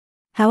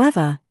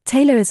 However,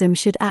 Taylorism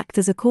should act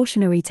as a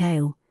cautionary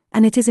tale,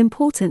 and it is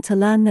important to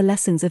learn the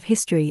lessons of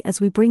history as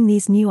we bring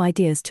these new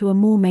ideas to a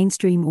more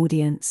mainstream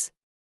audience.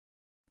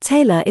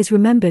 Taylor is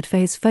remembered for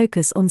his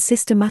focus on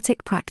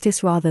systematic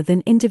practice rather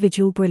than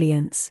individual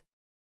brilliance.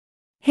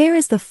 Here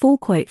is the full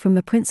quote from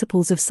the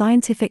Principles of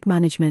Scientific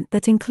Management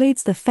that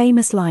includes the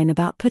famous line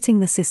about putting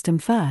the system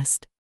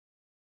first.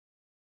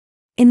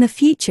 In the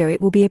future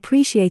it will be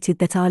appreciated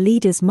that our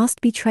leaders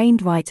must be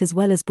trained right as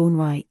well as born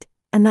right,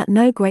 and that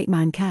no great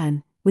man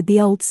can, with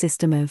the old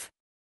system of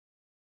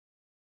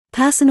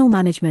Personal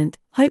management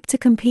hoped to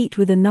compete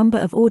with a number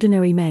of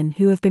ordinary men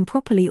who have been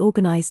properly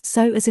organized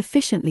so as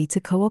efficiently to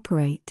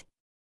cooperate.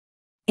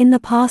 In the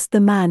past the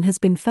man has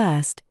been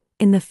first,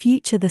 in the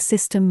future the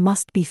system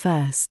must be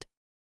first.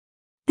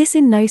 This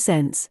in no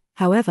sense,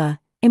 however,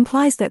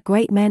 implies that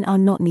great men are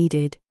not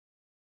needed.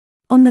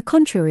 On the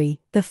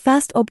contrary, the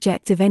first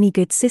object of any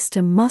good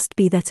system must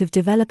be that of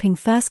developing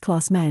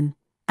first-class men,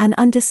 and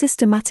under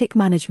systematic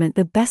management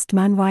the best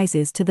man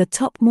rises to the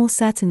top more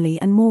certainly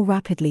and more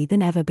rapidly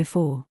than ever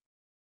before.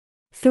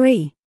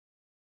 3.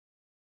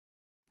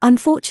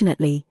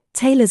 Unfortunately,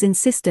 Taylor's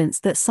insistence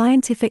that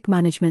scientific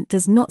management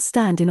does not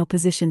stand in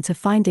opposition to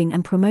finding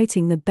and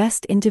promoting the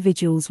best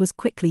individuals was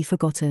quickly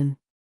forgotten.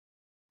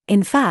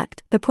 In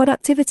fact, the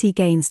productivity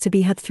gains to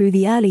be had through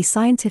the early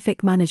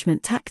scientific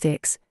management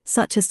tactics,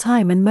 such as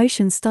time and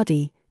motion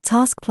study,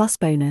 task plus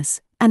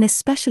bonus, and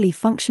especially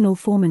functional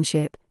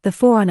foremanship, the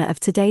forerunner of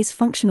today's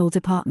functional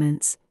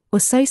departments, were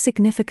so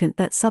significant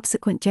that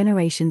subsequent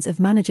generations of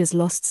managers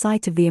lost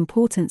sight of the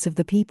importance of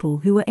the people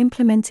who were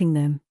implementing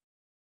them.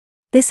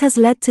 This has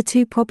led to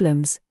two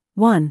problems.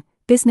 1.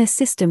 Business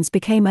systems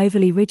became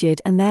overly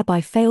rigid and thereby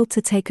failed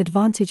to take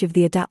advantage of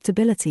the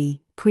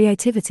adaptability,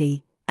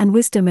 creativity, and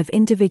wisdom of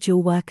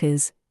individual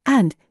workers,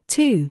 and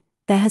 2.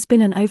 There has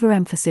been an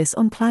overemphasis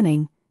on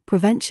planning,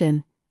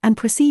 prevention, and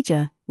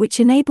procedure, which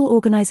enable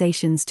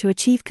organizations to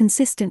achieve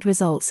consistent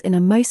results in a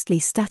mostly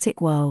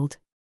static world.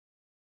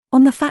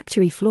 On the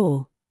factory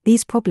floor,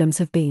 these problems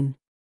have been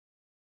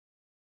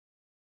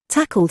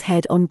tackled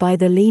head-on by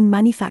the lean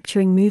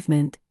manufacturing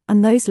movement,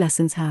 and those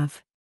lessons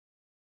have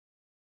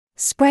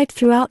spread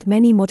throughout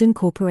many modern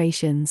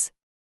corporations.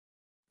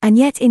 And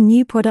yet in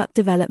new product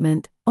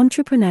development,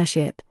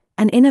 entrepreneurship,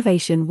 and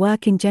innovation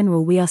work in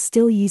general we are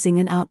still using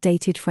an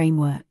outdated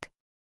framework.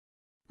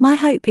 My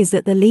hope is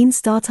that the lean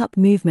startup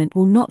movement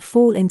will not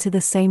fall into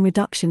the same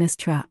reductionist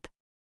trap.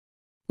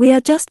 We are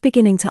just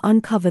beginning to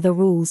uncover the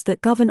rules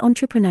that govern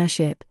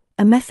entrepreneurship,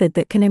 a method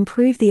that can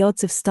improve the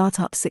odds of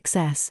startup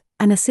success,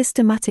 and a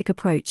systematic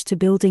approach to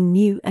building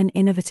new and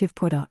innovative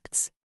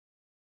products.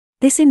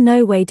 This in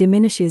no way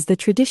diminishes the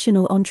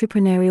traditional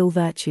entrepreneurial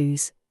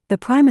virtues, the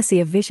primacy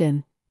of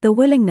vision, the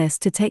willingness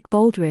to take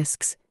bold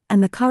risks,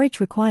 and the courage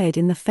required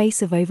in the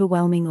face of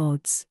overwhelming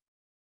odds.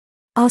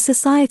 Our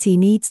society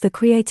needs the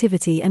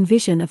creativity and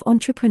vision of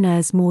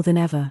entrepreneurs more than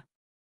ever.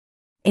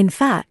 In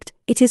fact,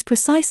 it is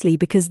precisely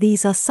because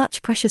these are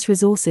such precious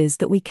resources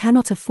that we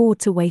cannot afford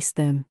to waste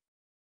them.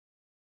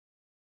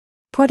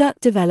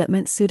 Product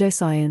development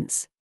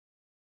pseudoscience.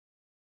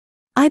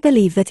 I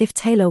believe that if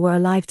Taylor were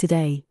alive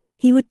today,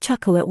 he would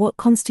chuckle at what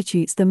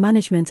constitutes the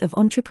management of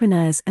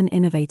entrepreneurs and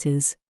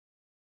innovators.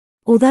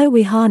 Although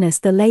we harness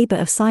the labor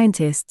of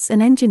scientists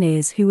and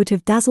engineers who would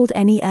have dazzled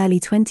any early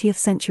 20th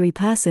century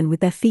person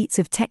with their feats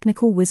of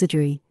technical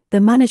wizardry, the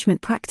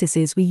management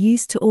practices we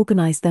use to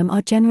organize them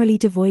are generally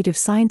devoid of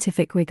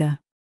scientific rigor.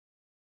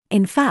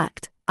 In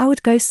fact, I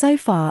would go so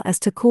far as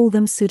to call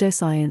them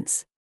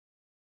pseudoscience.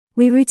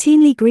 We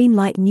routinely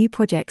greenlight new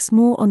projects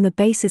more on the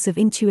basis of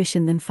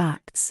intuition than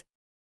facts.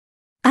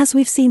 As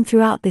we've seen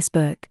throughout this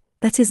book,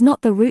 that is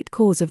not the root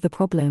cause of the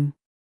problem.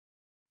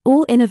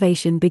 All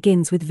innovation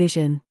begins with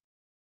vision.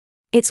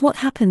 It's what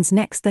happens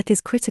next that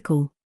is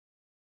critical.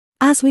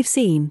 As we've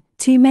seen,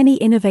 too many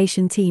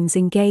innovation teams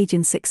engage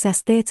in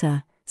success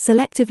theater,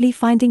 selectively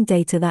finding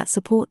data that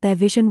support their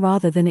vision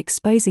rather than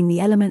exposing the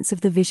elements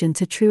of the vision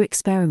to true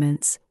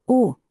experiments,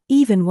 or,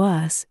 even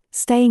worse,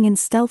 staying in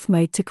stealth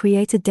mode to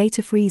create a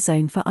data-free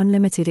zone for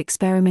unlimited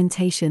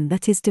experimentation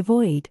that is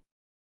devoid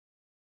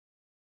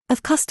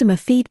of customer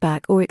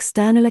feedback or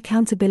external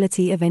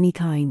accountability of any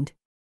kind.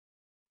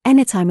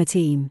 Anytime a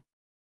team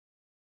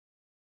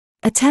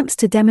attempts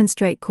to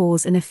demonstrate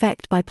cause and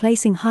effect by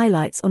placing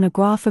highlights on a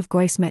graph of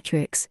gross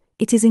metrics,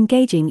 it is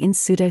engaging in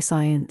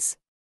pseudoscience.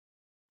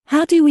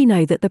 How do we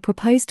know that the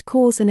proposed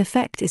cause and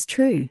effect is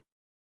true?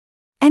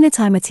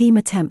 Anytime a team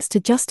attempts to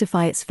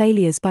justify its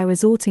failures by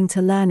resorting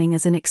to learning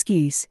as an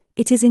excuse,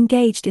 it is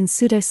engaged in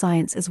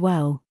pseudoscience as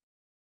well.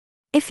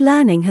 If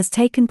learning has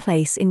taken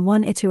place in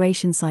one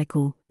iteration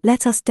cycle,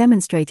 let us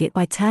demonstrate it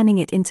by turning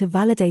it into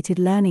validated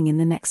learning in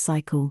the next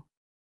cycle.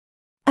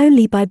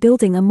 Only by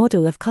building a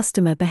model of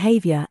customer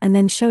behavior and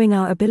then showing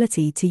our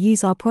ability to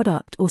use our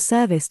product or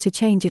service to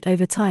change it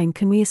over time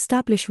can we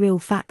establish real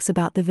facts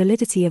about the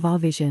validity of our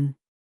vision.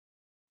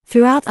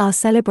 Throughout our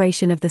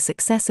celebration of the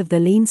success of the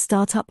lean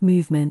startup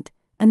movement,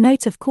 a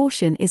note of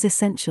caution is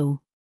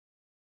essential.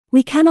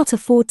 We cannot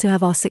afford to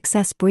have our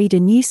success breed a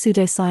new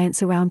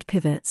pseudoscience around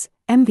pivots,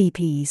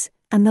 MVPs,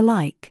 and the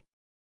like.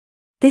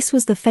 This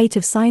was the fate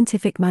of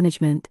scientific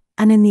management,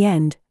 and in the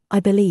end, I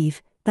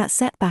believe, that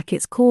set back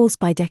its course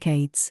by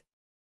decades.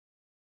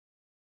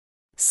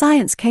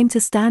 Science came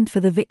to stand for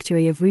the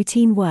victory of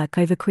routine work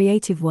over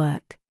creative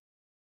work,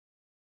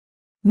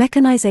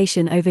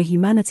 mechanization over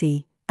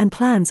humanity, and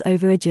plans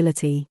over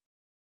agility.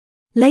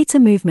 Later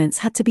movements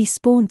had to be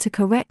spawned to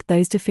correct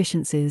those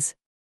deficiencies.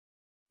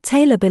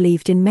 Taylor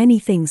believed in many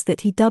things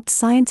that he dubbed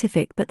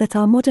scientific but that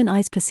our modern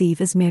eyes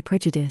perceive as mere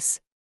prejudice.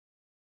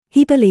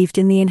 He believed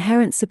in the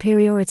inherent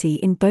superiority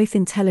in both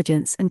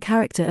intelligence and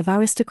character of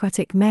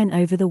aristocratic men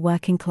over the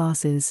working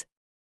classes,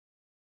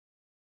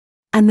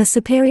 and the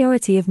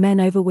superiority of men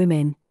over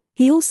women.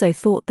 He also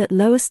thought that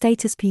lower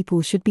status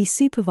people should be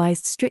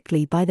supervised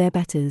strictly by their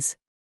betters.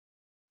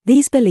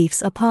 These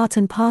beliefs are part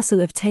and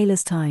parcel of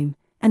Taylor's time,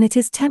 and it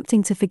is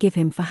tempting to forgive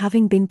him for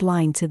having been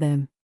blind to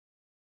them.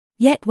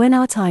 Yet when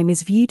our time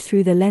is viewed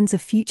through the lens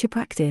of future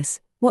practice,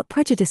 what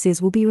prejudices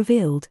will be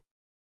revealed?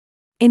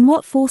 In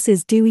what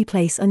forces do we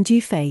place undue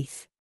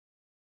faith?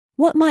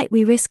 What might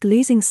we risk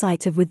losing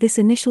sight of with this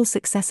initial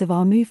success of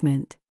our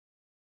movement?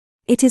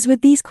 It is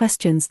with these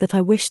questions that I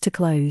wish to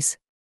close.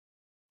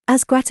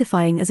 As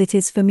gratifying as it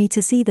is for me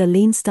to see the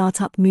lean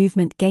startup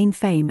movement gain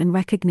fame and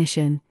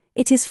recognition,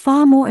 it is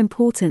far more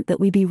important that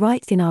we be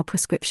right in our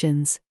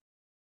prescriptions.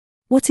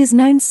 What is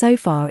known so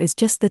far is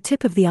just the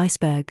tip of the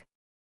iceberg.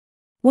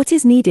 What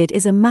is needed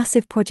is a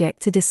massive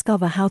project to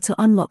discover how to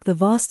unlock the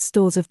vast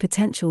stores of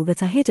potential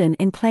that are hidden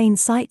in plain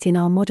sight in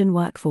our modern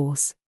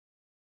workforce.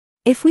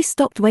 If we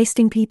stopped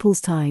wasting people's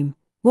time,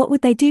 what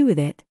would they do with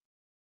it?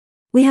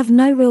 We have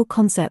no real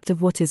concept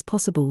of what is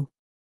possible.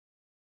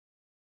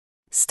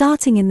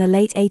 Starting in the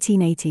late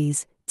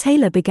 1880s,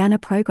 Taylor began a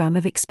program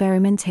of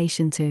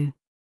experimentation to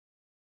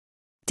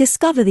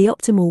discover the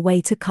optimal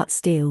way to cut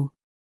steel.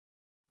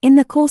 In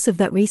the course of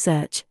that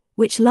research,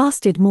 which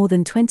lasted more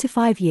than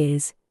 25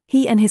 years,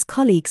 he and his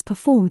colleagues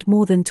performed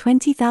more than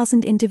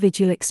 20,000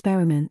 individual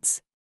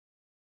experiments.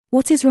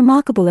 What is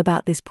remarkable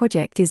about this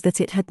project is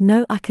that it had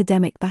no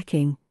academic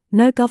backing,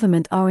 no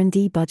government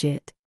R&D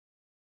budget.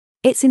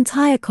 Its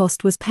entire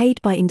cost was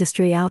paid by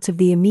industry out of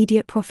the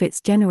immediate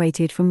profits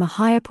generated from the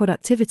higher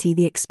productivity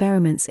the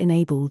experiments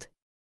enabled.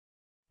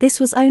 This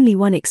was only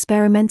one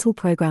experimental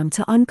program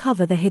to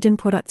uncover the hidden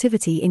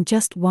productivity in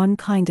just one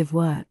kind of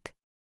work.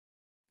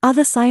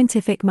 Other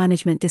scientific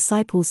management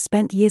disciples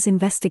spent years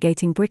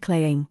investigating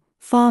bricklaying,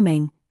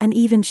 farming, and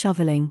even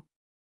shoveling.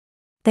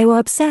 They were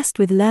obsessed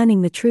with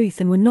learning the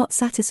truth and were not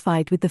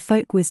satisfied with the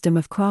folk wisdom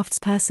of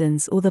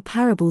craftspersons or the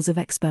parables of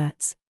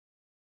experts.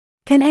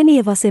 Can any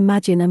of us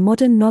imagine a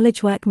modern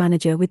knowledge work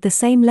manager with the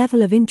same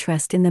level of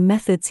interest in the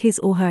methods his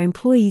or her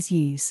employees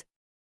use?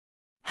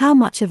 How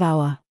much of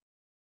our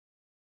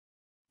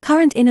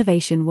current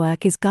innovation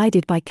work is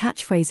guided by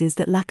catchphrases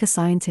that lack a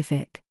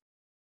scientific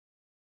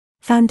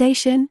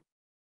foundation?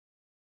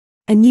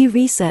 A new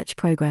research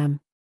program.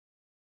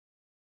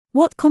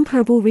 What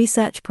comparable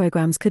research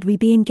programs could we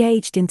be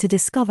engaged in to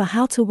discover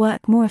how to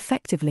work more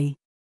effectively?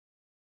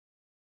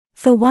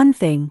 For one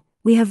thing,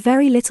 we have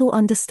very little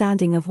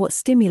understanding of what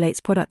stimulates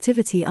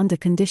productivity under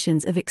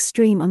conditions of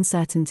extreme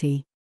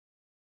uncertainty.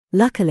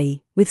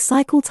 Luckily, with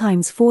cycle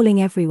times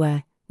falling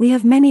everywhere, we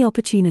have many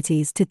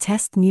opportunities to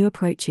test new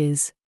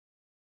approaches.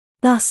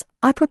 Thus,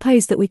 I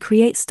propose that we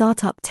create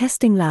startup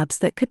testing labs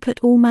that could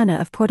put all manner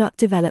of product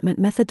development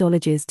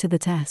methodologies to the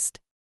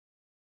test.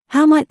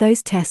 How might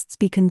those tests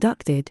be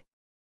conducted?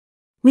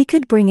 We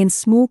could bring in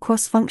small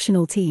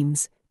cross-functional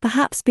teams,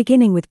 perhaps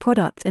beginning with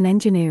product and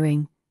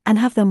engineering, and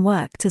have them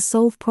work to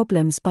solve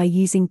problems by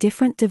using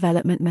different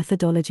development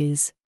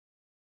methodologies.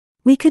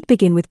 We could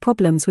begin with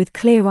problems with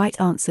clear right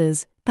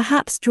answers,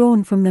 perhaps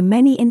drawn from the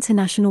many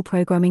international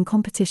programming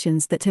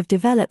competitions that have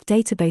developed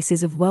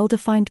databases of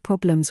well-defined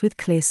problems with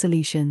clear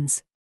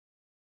solutions.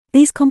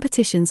 These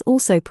competitions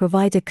also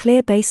provide a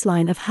clear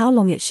baseline of how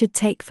long it should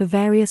take for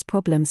various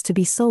problems to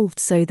be solved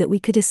so that we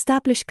could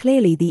establish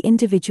clearly the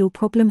individual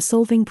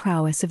problem-solving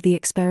prowess of the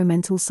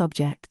experimental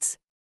subjects.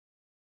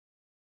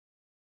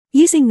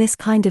 Using this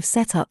kind of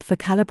setup for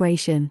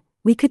calibration,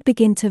 we could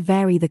begin to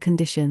vary the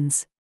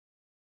conditions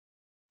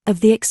of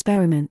the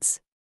experiments.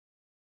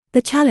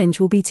 The challenge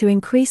will be to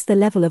increase the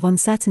level of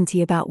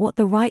uncertainty about what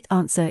the right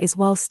answer is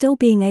while still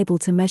being able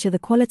to measure the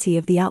quality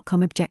of the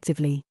outcome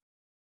objectively.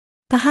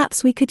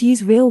 Perhaps we could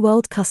use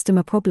real-world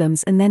customer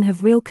problems and then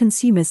have real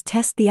consumers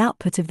test the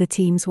output of the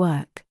team's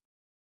work.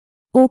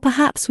 Or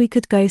perhaps we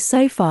could go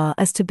so far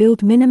as to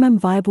build minimum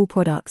viable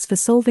products for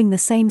solving the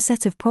same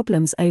set of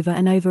problems over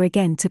and over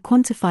again to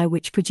quantify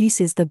which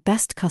produces the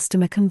best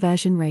customer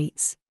conversion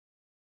rates.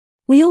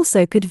 We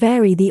also could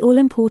vary the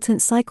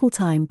all-important cycle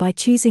time by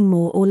choosing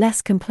more or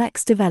less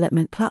complex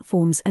development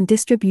platforms and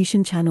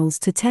distribution channels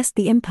to test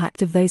the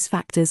impact of those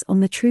factors on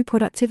the true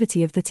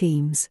productivity of the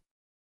teams.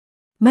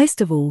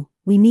 Most of all,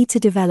 we need to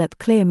develop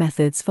clear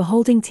methods for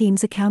holding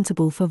teams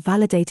accountable for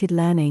validated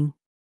learning.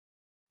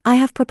 I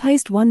have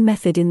proposed one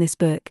method in this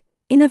book,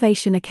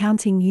 innovation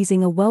accounting,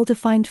 using a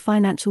well-defined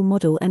financial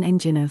model and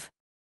engine of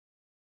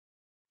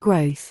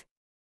growth.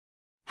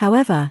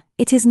 However,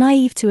 it is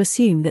naive to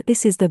assume that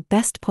this is the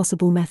best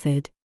possible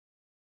method.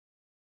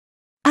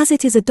 As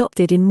it is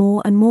adopted in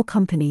more and more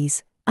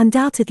companies,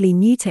 undoubtedly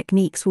new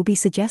techniques will be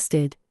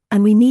suggested,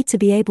 and we need to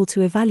be able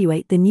to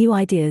evaluate the new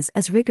ideas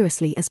as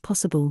rigorously as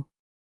possible.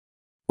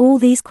 All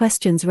these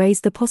questions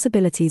raise the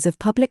possibilities of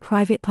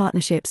public-private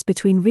partnerships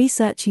between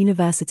research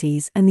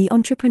universities and the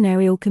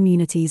entrepreneurial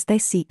communities they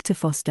seek to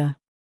foster.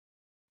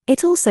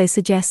 It also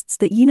suggests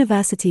that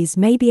universities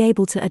may be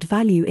able to add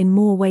value in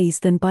more ways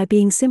than by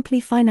being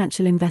simply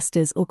financial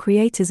investors or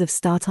creators of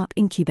startup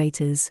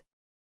incubators,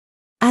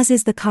 as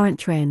is the current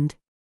trend.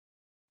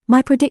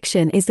 My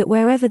prediction is that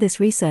wherever this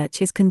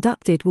research is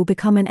conducted will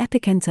become an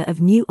epicenter of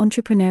new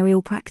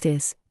entrepreneurial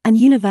practice, and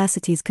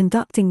universities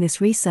conducting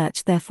this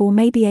research therefore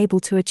may be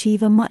able to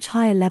achieve a much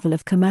higher level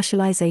of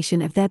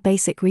commercialization of their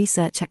basic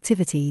research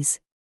activities.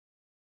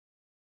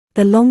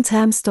 The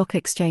long-term stock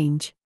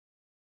exchange.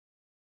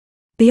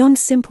 Beyond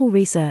simple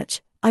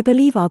research, I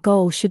believe our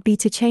goal should be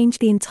to change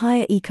the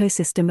entire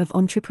ecosystem of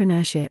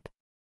entrepreneurship.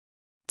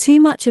 Too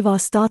much of our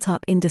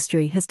startup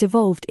industry has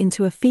devolved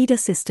into a feeder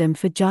system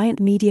for giant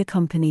media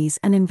companies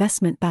and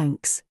investment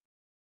banks.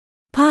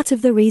 Part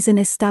of the reason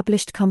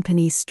established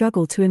companies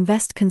struggle to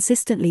invest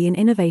consistently in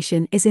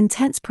innovation is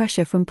intense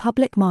pressure from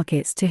public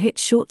markets to hit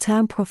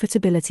short-term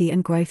profitability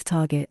and growth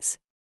targets.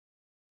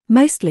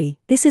 Mostly,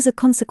 this is a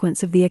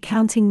consequence of the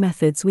accounting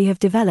methods we have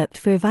developed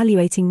for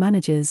evaluating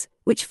managers,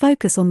 which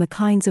focus on the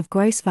kinds of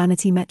gross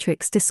vanity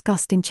metrics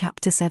discussed in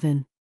Chapter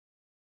 7.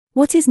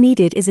 What is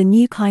needed is a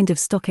new kind of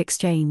stock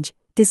exchange,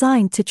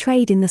 designed to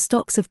trade in the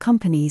stocks of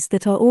companies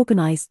that are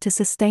organized to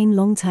sustain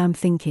long-term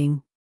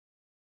thinking.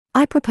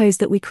 I propose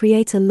that we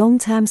create a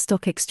long-term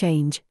stock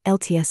exchange,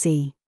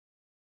 LTSE.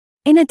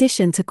 In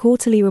addition to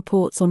quarterly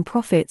reports on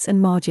profits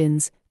and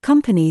margins,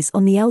 companies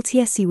on the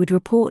LTSE would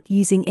report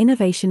using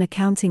innovation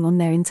accounting on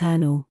their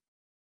internal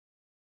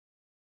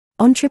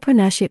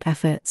entrepreneurship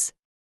efforts.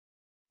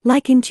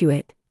 Like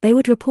Intuit, they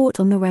would report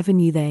on the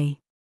revenue they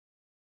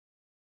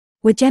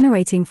were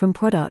generating from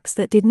products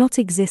that did not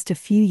exist a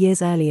few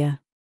years earlier.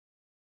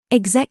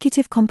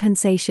 Executive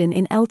compensation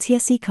in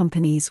LTSE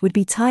companies would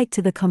be tied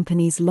to the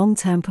company's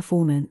long-term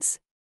performance.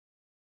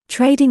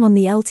 Trading on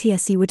the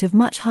LTSE would have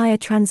much higher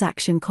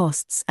transaction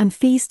costs and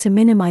fees to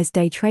minimize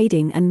day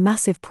trading and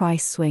massive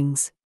price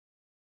swings.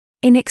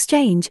 In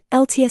exchange,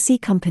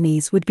 LTSE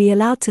companies would be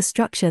allowed to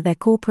structure their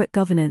corporate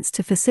governance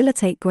to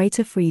facilitate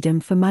greater freedom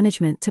for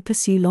management to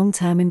pursue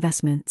long-term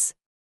investments.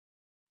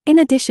 In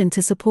addition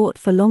to support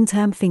for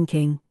long-term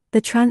thinking,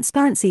 the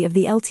transparency of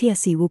the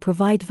LTSE will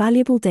provide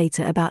valuable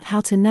data about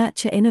how to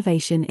nurture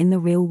innovation in the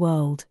real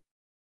world.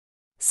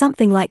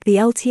 Something like the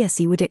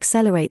LTSE would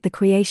accelerate the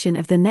creation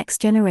of the next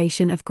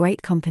generation of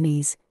great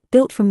companies,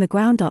 built from the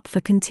ground up for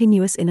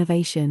continuous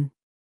innovation.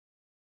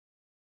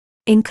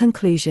 In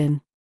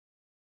conclusion,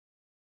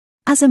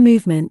 as a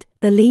movement,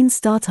 the lean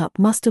startup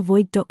must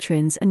avoid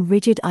doctrines and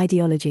rigid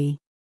ideology.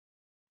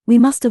 We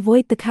must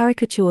avoid the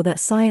caricature that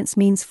science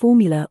means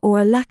formula or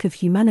a lack of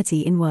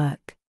humanity in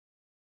work.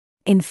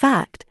 In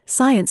fact,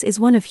 science is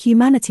one of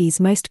humanity's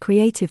most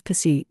creative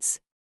pursuits.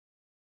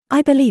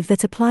 I believe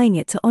that applying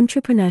it to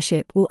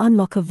entrepreneurship will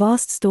unlock a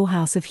vast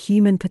storehouse of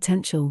human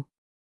potential.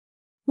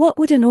 What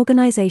would an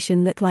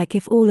organization look like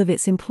if all of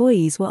its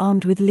employees were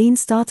armed with lean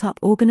startup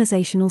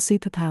organizational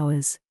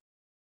superpowers?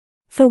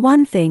 For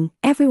one thing,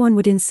 everyone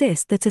would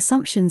insist that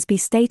assumptions be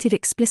stated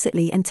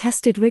explicitly and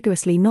tested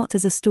rigorously, not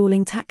as a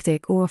stalling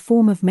tactic or a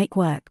form of make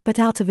work, but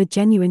out of a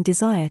genuine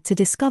desire to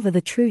discover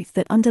the truth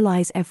that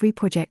underlies every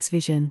project's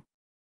vision.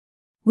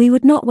 We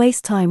would not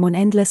waste time on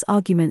endless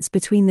arguments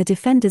between the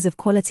defenders of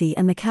quality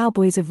and the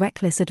cowboys of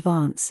reckless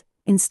advance.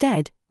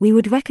 Instead, we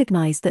would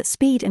recognize that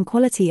speed and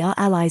quality are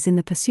allies in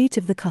the pursuit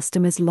of the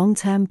customer's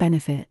long-term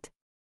benefit.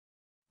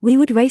 We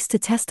would race to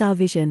test our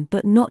vision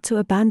but not to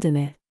abandon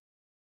it.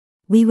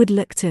 We would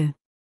look to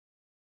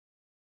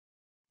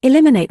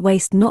eliminate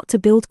waste, not to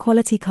build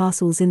quality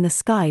castles in the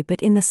sky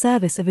but in the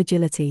service of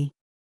agility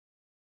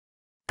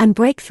and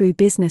breakthrough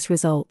business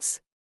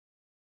results.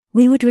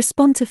 We would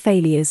respond to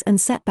failures and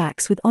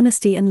setbacks with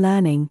honesty and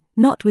learning,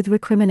 not with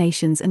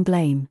recriminations and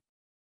blame.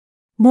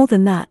 More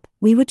than that,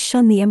 we would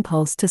shun the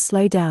impulse to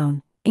slow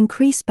down,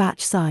 increase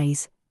batch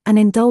size, and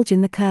indulge in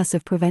the curse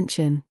of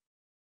prevention.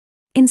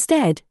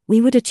 Instead,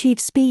 we would achieve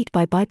speed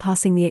by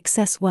bypassing the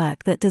excess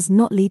work that does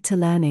not lead to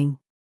learning.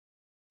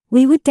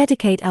 We would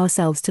dedicate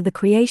ourselves to the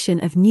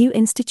creation of new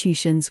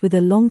institutions with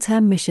a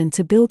long-term mission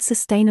to build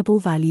sustainable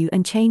value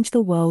and change the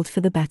world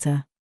for the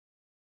better.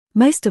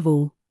 Most of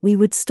all, we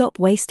would stop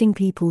wasting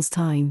people's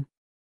time.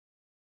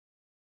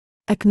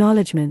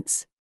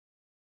 Acknowledgements.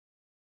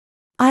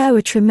 I owe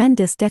a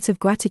tremendous debt of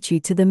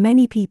gratitude to the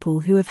many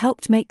people who have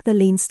helped make the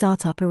lean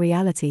startup a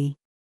reality.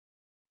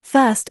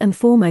 First and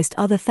foremost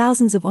are the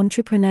thousands of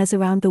entrepreneurs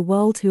around the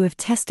world who have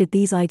tested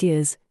these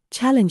ideas,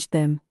 challenged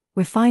them,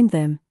 refined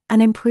them,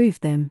 and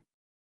improved them.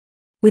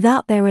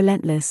 Without their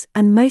relentless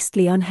and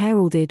mostly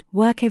unheralded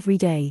work every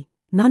day,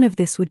 none of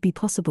this would be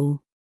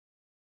possible.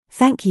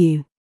 Thank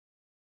you.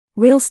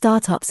 Real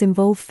startups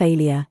involve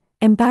failure,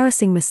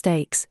 embarrassing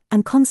mistakes,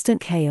 and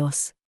constant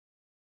chaos.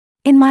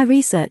 In my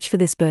research for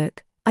this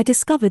book, I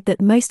discovered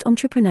that most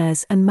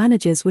entrepreneurs and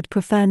managers would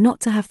prefer not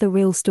to have the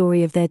real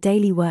story of their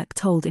daily work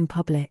told in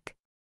public.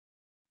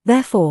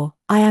 Therefore,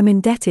 I am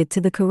indebted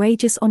to the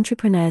courageous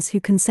entrepreneurs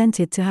who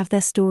consented to have their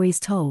stories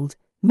told,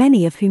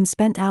 many of whom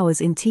spent hours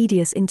in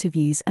tedious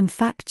interviews and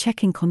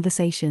fact-checking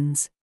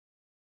conversations.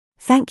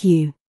 Thank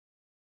you.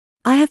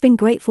 I have been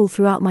grateful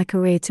throughout my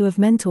career to have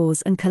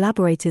mentors and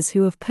collaborators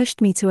who have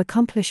pushed me to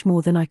accomplish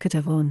more than I could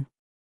have on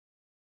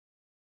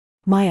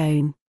my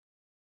own.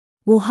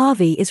 Will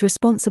Harvey is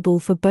responsible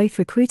for both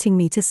recruiting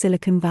me to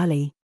Silicon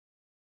Valley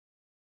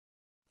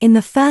in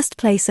the first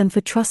place and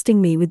for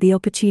trusting me with the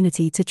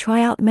opportunity to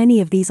try out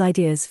many of these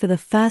ideas for the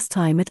first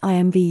time at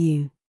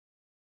IMVU.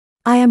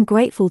 I am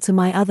grateful to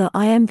my other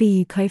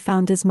IMVU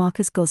co-founders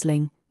Marcus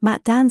Gosling,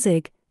 Matt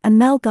Danzig, and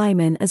Mel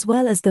Gaiman, as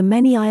well as the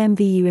many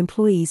IMVU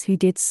employees who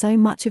did so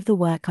much of the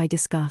work I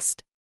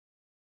discussed.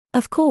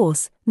 Of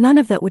course, none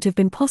of that would have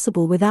been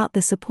possible without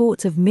the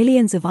support of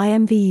millions of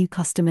IMVU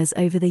customers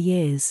over the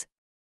years.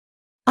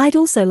 I'd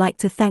also like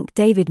to thank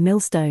David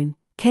Millstone,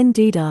 Ken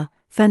Duda,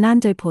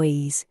 Fernando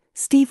Poise,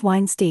 Steve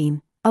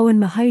Weinstein, Owen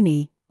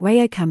Mahoney, Ray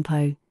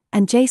Ocampo,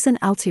 and Jason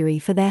Altieri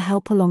for their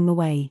help along the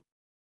way.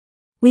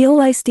 We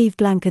all owe Steve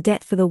Blank a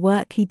debt for the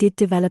work he did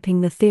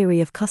developing the theory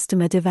of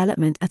customer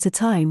development at a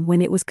time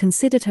when it was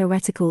considered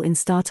heretical in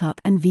startup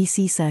and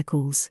VC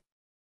circles.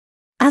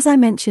 As I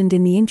mentioned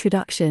in the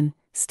introduction,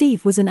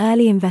 Steve was an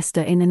early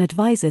investor in an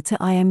advisor to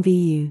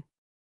IMVU.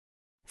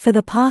 For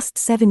the past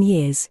 7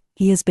 years,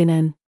 he has been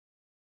an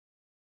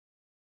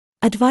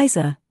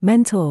advisor,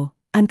 mentor,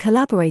 and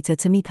collaborator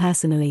to me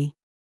personally.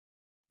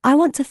 I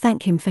want to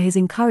thank him for his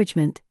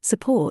encouragement,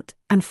 support,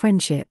 and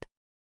friendship.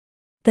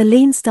 The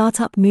Lean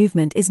Startup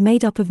movement is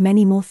made up of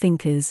many more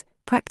thinkers,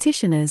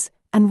 practitioners,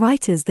 and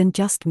writers than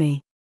just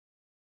me.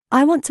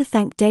 I want to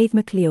thank Dave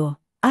McClure,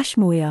 Ash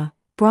Moyer,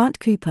 Brant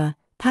Cooper,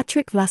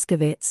 Patrick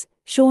Vlaskovitz,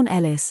 Sean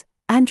Ellis,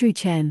 Andrew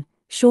Chen,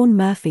 Sean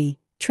Murphy,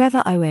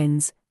 Trevor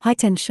Owens,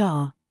 Haiten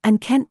Shah, and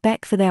Kent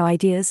Beck for their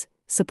ideas,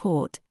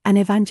 support, and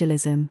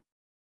evangelism.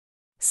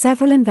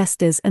 Several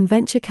investors and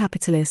venture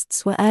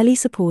capitalists were early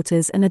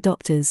supporters and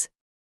adopters.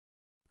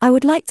 I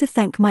would like to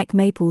thank Mike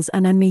Maples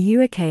and Anmi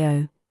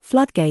Urikeo,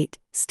 Floodgate,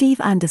 Steve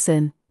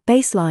Anderson,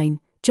 Baseline,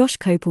 Josh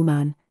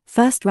Kopelman,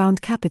 First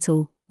Round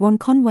Capital, Ron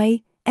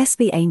Conway,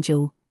 SV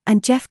Angel,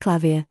 and Jeff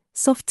Clavier,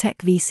 SoftTech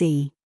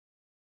VC.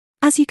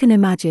 As you can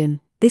imagine,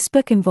 this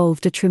book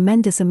involved a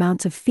tremendous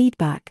amount of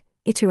feedback,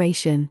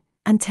 iteration,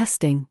 and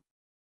testing.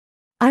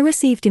 I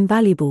received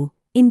invaluable,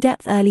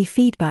 in-depth early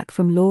feedback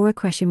from Laura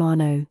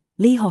Crescimano,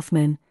 Lee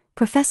Hoffman,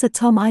 Professor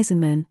Tom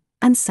Eisenman,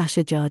 and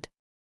Sasha Judd.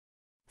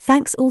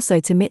 Thanks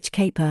also to Mitch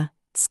Caper,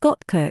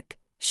 Scott Cook,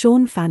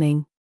 Sean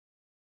Fanning,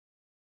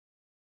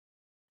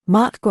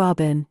 Mark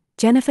Graben,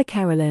 Jennifer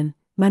Carolyn,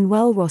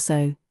 Manuel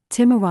Rosso,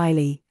 Tim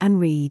O'Reilly, and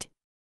Reed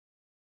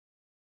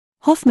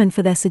Hoffman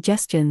for their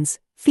suggestions,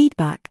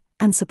 feedback,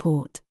 and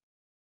support.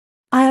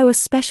 I owe a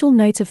special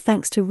note of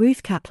thanks to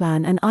Ruth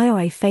Kaplan and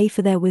Ira Fay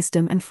for their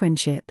wisdom and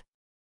friendship.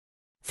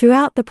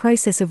 Throughout the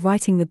process of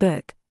writing the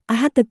book, I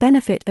had the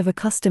benefit of a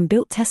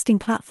custom-built testing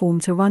platform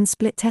to run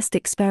split-test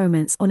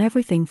experiments on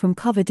everything from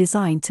cover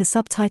design to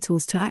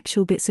subtitles to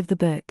actual bits of the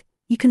book.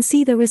 You can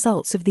see the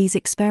results of these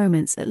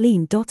experiments at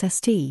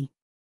lean.st.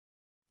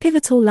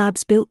 Pivotal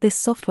Labs built this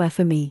software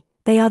for me.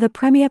 They are the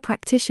premier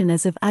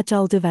practitioners of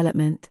agile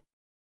development.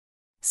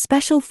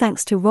 Special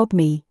thanks to Rob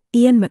Mee,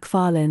 Ian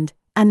McFarland,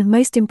 and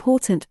most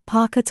important,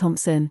 Parker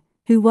Thompson,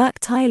 who work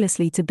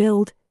tirelessly to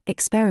build,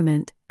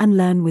 experiment, and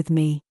learn with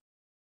me.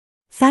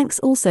 Thanks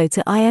also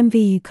to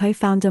IMVU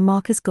co-founder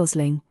Marcus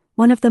Gosling,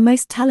 one of the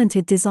most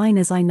talented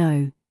designers I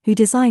know, who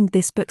designed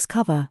this book's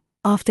cover,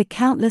 after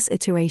countless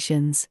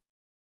iterations.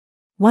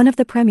 One of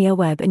the premier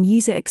web and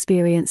user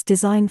experience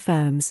design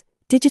firms,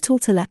 Digital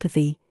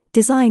Telepathy,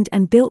 designed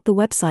and built the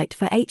website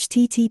for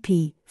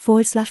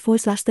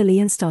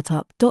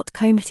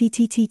http://theleanstartup.com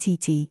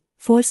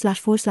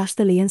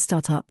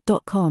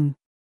http://theleanstartup.com.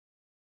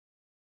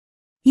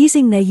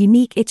 Using their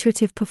unique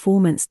iterative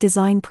performance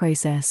design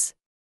process.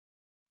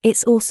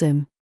 It's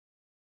awesome.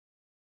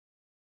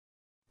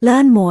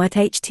 Learn more at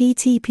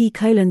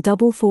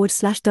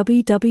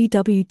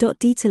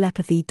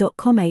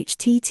http://www.dtelepathy.com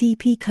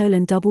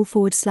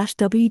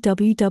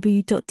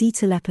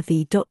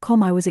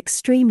http://www.dtelepathy.com. I was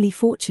extremely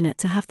fortunate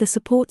to have the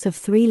support of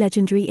 3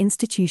 legendary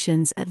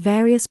institutions at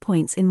various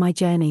points in my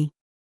journey.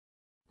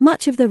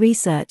 Much of the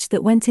research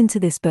that went into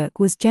this book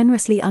was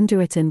generously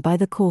underwritten by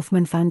the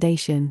Kaufman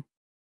Foundation.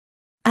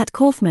 At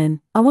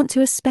Kaufman, I want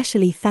to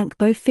especially thank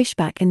both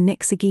Fishback and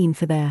Nick Seguin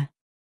for their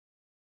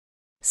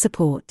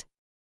support.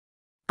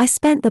 I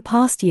spent the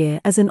past year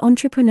as an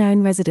entrepreneur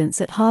in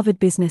residence at Harvard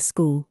Business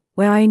School,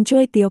 where I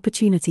enjoyed the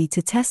opportunity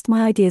to test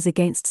my ideas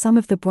against some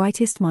of the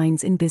brightest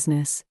minds in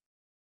business.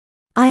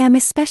 I am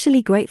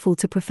especially grateful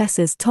to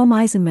Professors Tom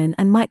Eisenman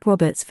and Mike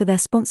Roberts for their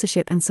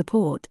sponsorship and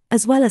support,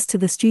 as well as to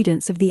the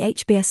students of the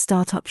HBS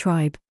Startup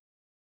Tribe.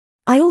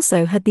 I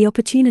also had the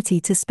opportunity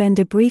to spend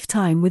a brief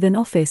time with an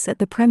office at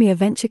the premier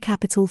venture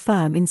capital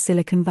firm in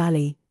Silicon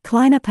Valley,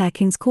 Kleiner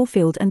Perkins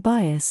Caulfield and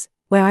Byers,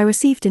 where I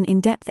received an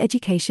in-depth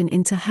education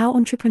into how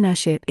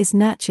entrepreneurship is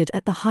nurtured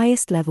at the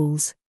highest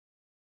levels.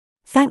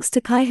 Thanks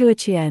to Kai-Hua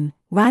Chien,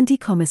 Randy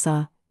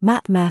Commissar,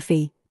 Matt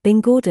Murphy,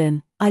 Bing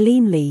Gordon,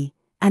 Eileen Lee,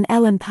 and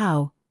Ellen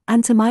Powell,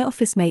 and to my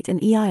office mate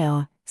and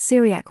EIR,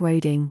 Cyriac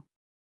Roding.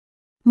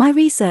 My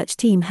research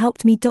team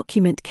helped me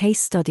document case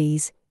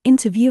studies,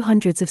 interview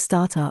hundreds of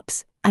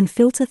startups, and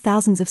filter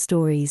thousands of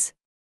stories.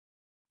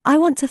 I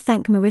want to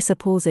thank Marissa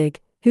Pausig,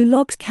 who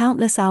logged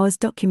countless hours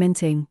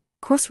documenting,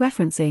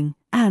 cross-referencing,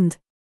 and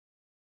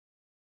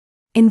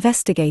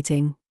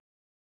investigating.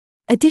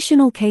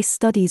 Additional case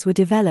studies were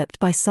developed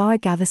by Sarah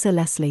Gavesser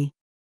Leslie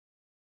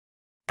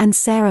and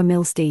Sarah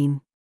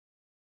Milstein.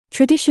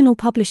 Traditional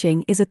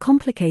publishing is a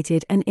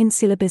complicated and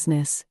insular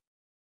business.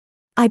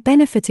 I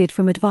benefited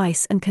from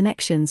advice and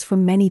connections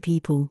from many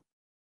people.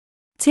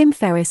 Tim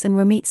Ferriss and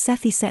Ramit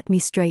Sethi set me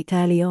straight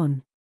early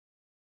on.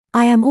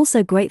 I am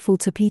also grateful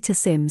to Peter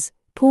Sims,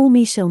 Paul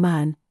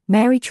Michelman,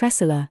 Mary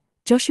Tressler,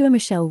 Joshua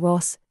Michelle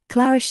Ross,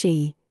 Clara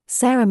Shee,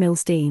 Sarah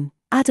Milstein,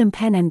 Adam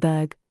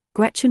Pennenberg,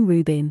 Gretchen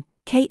Rubin,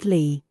 Kate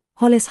Lee,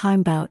 Hollis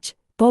Heimbauch,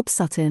 Bob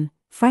Sutton,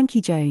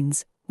 Frankie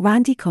Jones,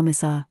 Randy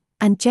Commissar,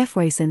 and Jeff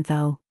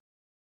Rosenthal.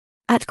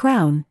 At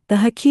Crown, the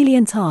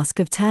Herculean task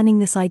of turning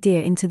this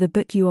idea into the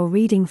book you are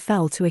reading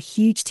fell to a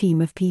huge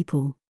team of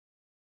people.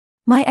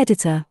 My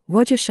editor,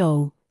 Roger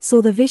Scholl,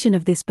 saw the vision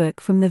of this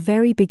book from the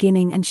very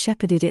beginning and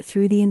shepherded it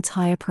through the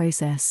entire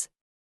process.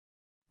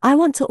 I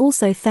want to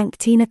also thank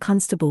Tina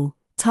Constable,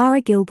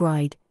 Tara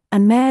Gilbride,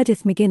 and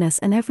Meredith McGuinness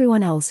and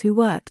everyone else who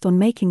worked on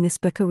making this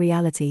book a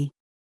reality.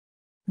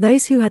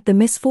 Those who had the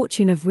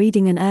misfortune of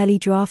reading an early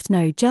draft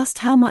know just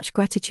how much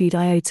gratitude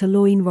I owe to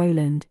Lauren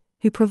Rowland,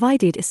 who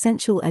provided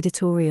essential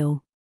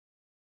editorial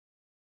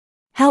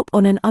help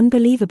on an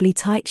unbelievably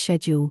tight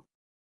schedule.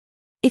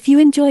 If you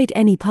enjoyed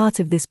any part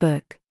of this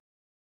book,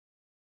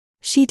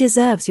 she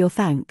deserves your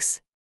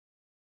thanks.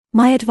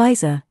 My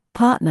advisor,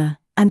 partner,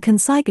 and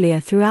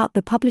consigliere throughout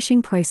the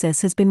publishing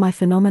process has been my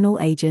phenomenal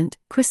agent,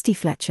 Christy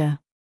Fletcher.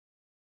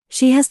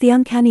 She has the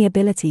uncanny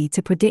ability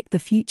to predict the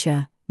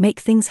future, make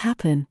things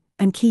happen,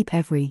 and keep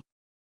every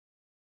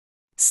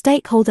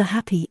stakeholder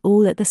happy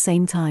all at the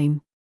same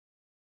time.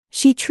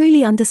 She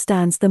truly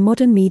understands the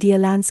modern media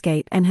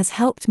landscape and has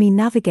helped me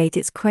navigate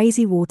its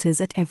crazy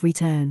waters at every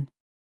turn.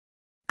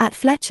 At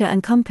Fletcher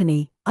 &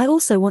 Company, I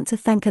also want to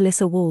thank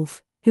Alyssa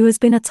Wolf, who has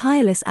been a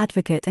tireless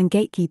advocate and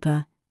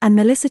gatekeeper, and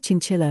Melissa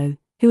Chinchillo,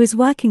 who is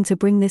working to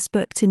bring this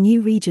book to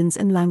new regions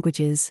and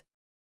languages.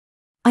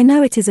 I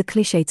know it is a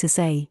cliché to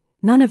say,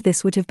 none of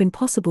this would have been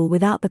possible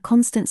without the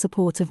constant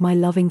support of my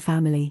loving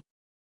family.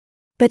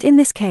 But in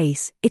this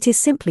case, it is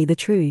simply the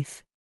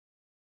truth.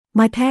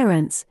 My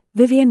parents,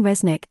 Vivian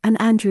Resnick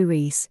and Andrew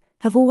Rees,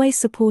 have always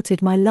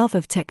supported my love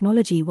of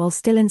technology while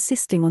still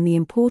insisting on the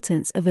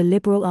importance of a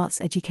liberal arts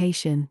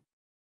education.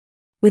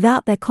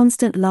 Without their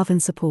constant love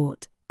and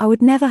support, I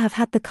would never have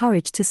had the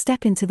courage to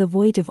step into the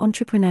void of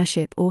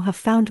entrepreneurship or have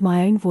found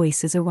my own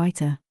voice as a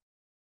writer.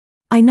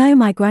 I know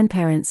my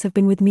grandparents have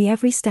been with me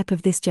every step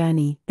of this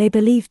journey. They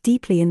believe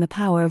deeply in the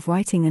power of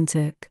writing and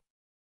took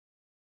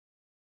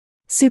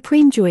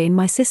supreme joy in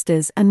my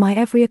sisters and my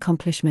every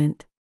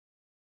accomplishment.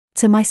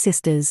 To my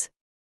sisters,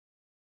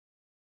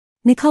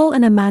 Nicole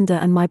and Amanda,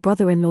 and my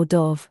brother-in-law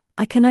Dov,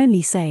 I can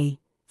only say,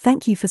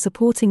 thank you for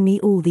supporting me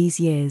all these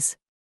years.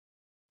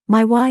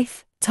 My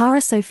wife,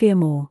 Tara Sophia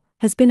Moore,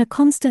 has been a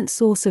constant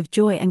source of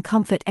joy and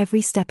comfort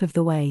every step of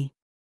the way.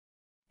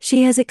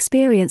 She has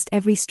experienced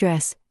every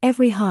stress,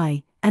 every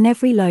high, and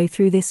every low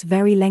through this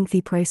very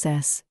lengthy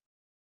process.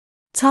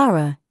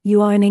 Tara,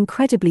 you are an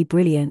incredibly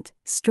brilliant,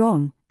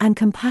 strong, and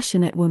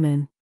compassionate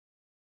woman.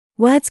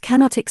 Words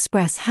cannot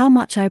express how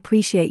much I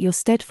appreciate your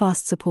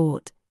steadfast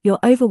support, your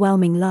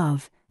overwhelming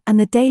love, and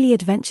the daily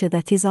adventure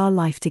that is our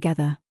life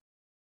together.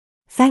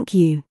 Thank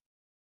you.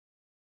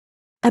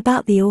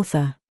 About the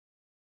author.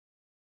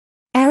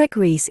 Eric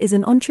Ries is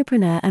an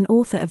entrepreneur and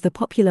author of the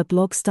popular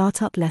blog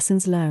Startup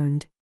Lessons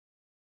Learned.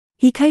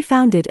 He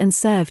co-founded and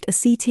served as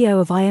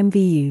CTO of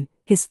IMVU,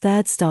 his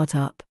third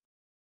startup.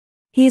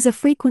 He is a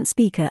frequent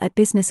speaker at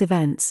business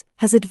events,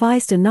 has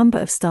advised a number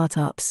of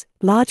startups,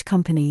 large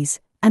companies,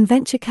 and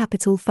venture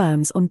capital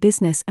firms on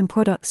business and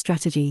product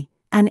strategy,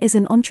 and is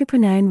an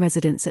entrepreneur in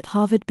residence at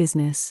Harvard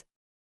Business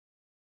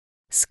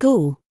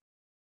School.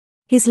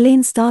 His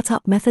lean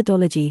startup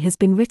methodology has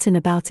been written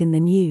about in the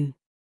New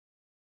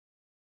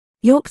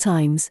York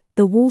Times,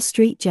 the Wall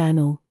Street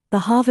Journal, the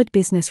Harvard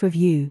Business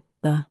Review,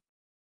 the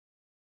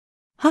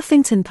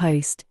Huffington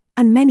Post,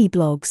 and many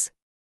blogs.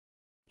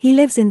 He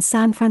lives in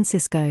San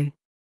Francisco.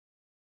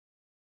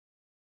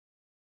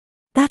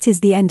 That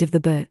is the end of the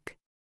book.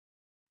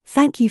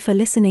 Thank you for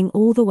listening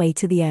all the way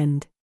to the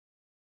end.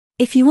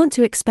 If you want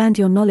to expand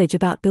your knowledge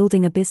about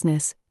building a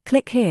business,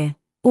 click here,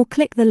 or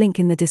click the link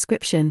in the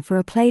description for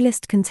a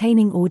playlist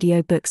containing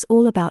audio books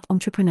all about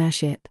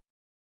entrepreneurship.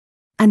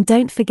 And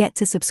don't forget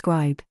to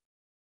subscribe.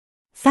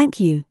 Thank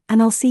you,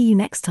 and I'll see you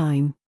next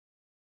time.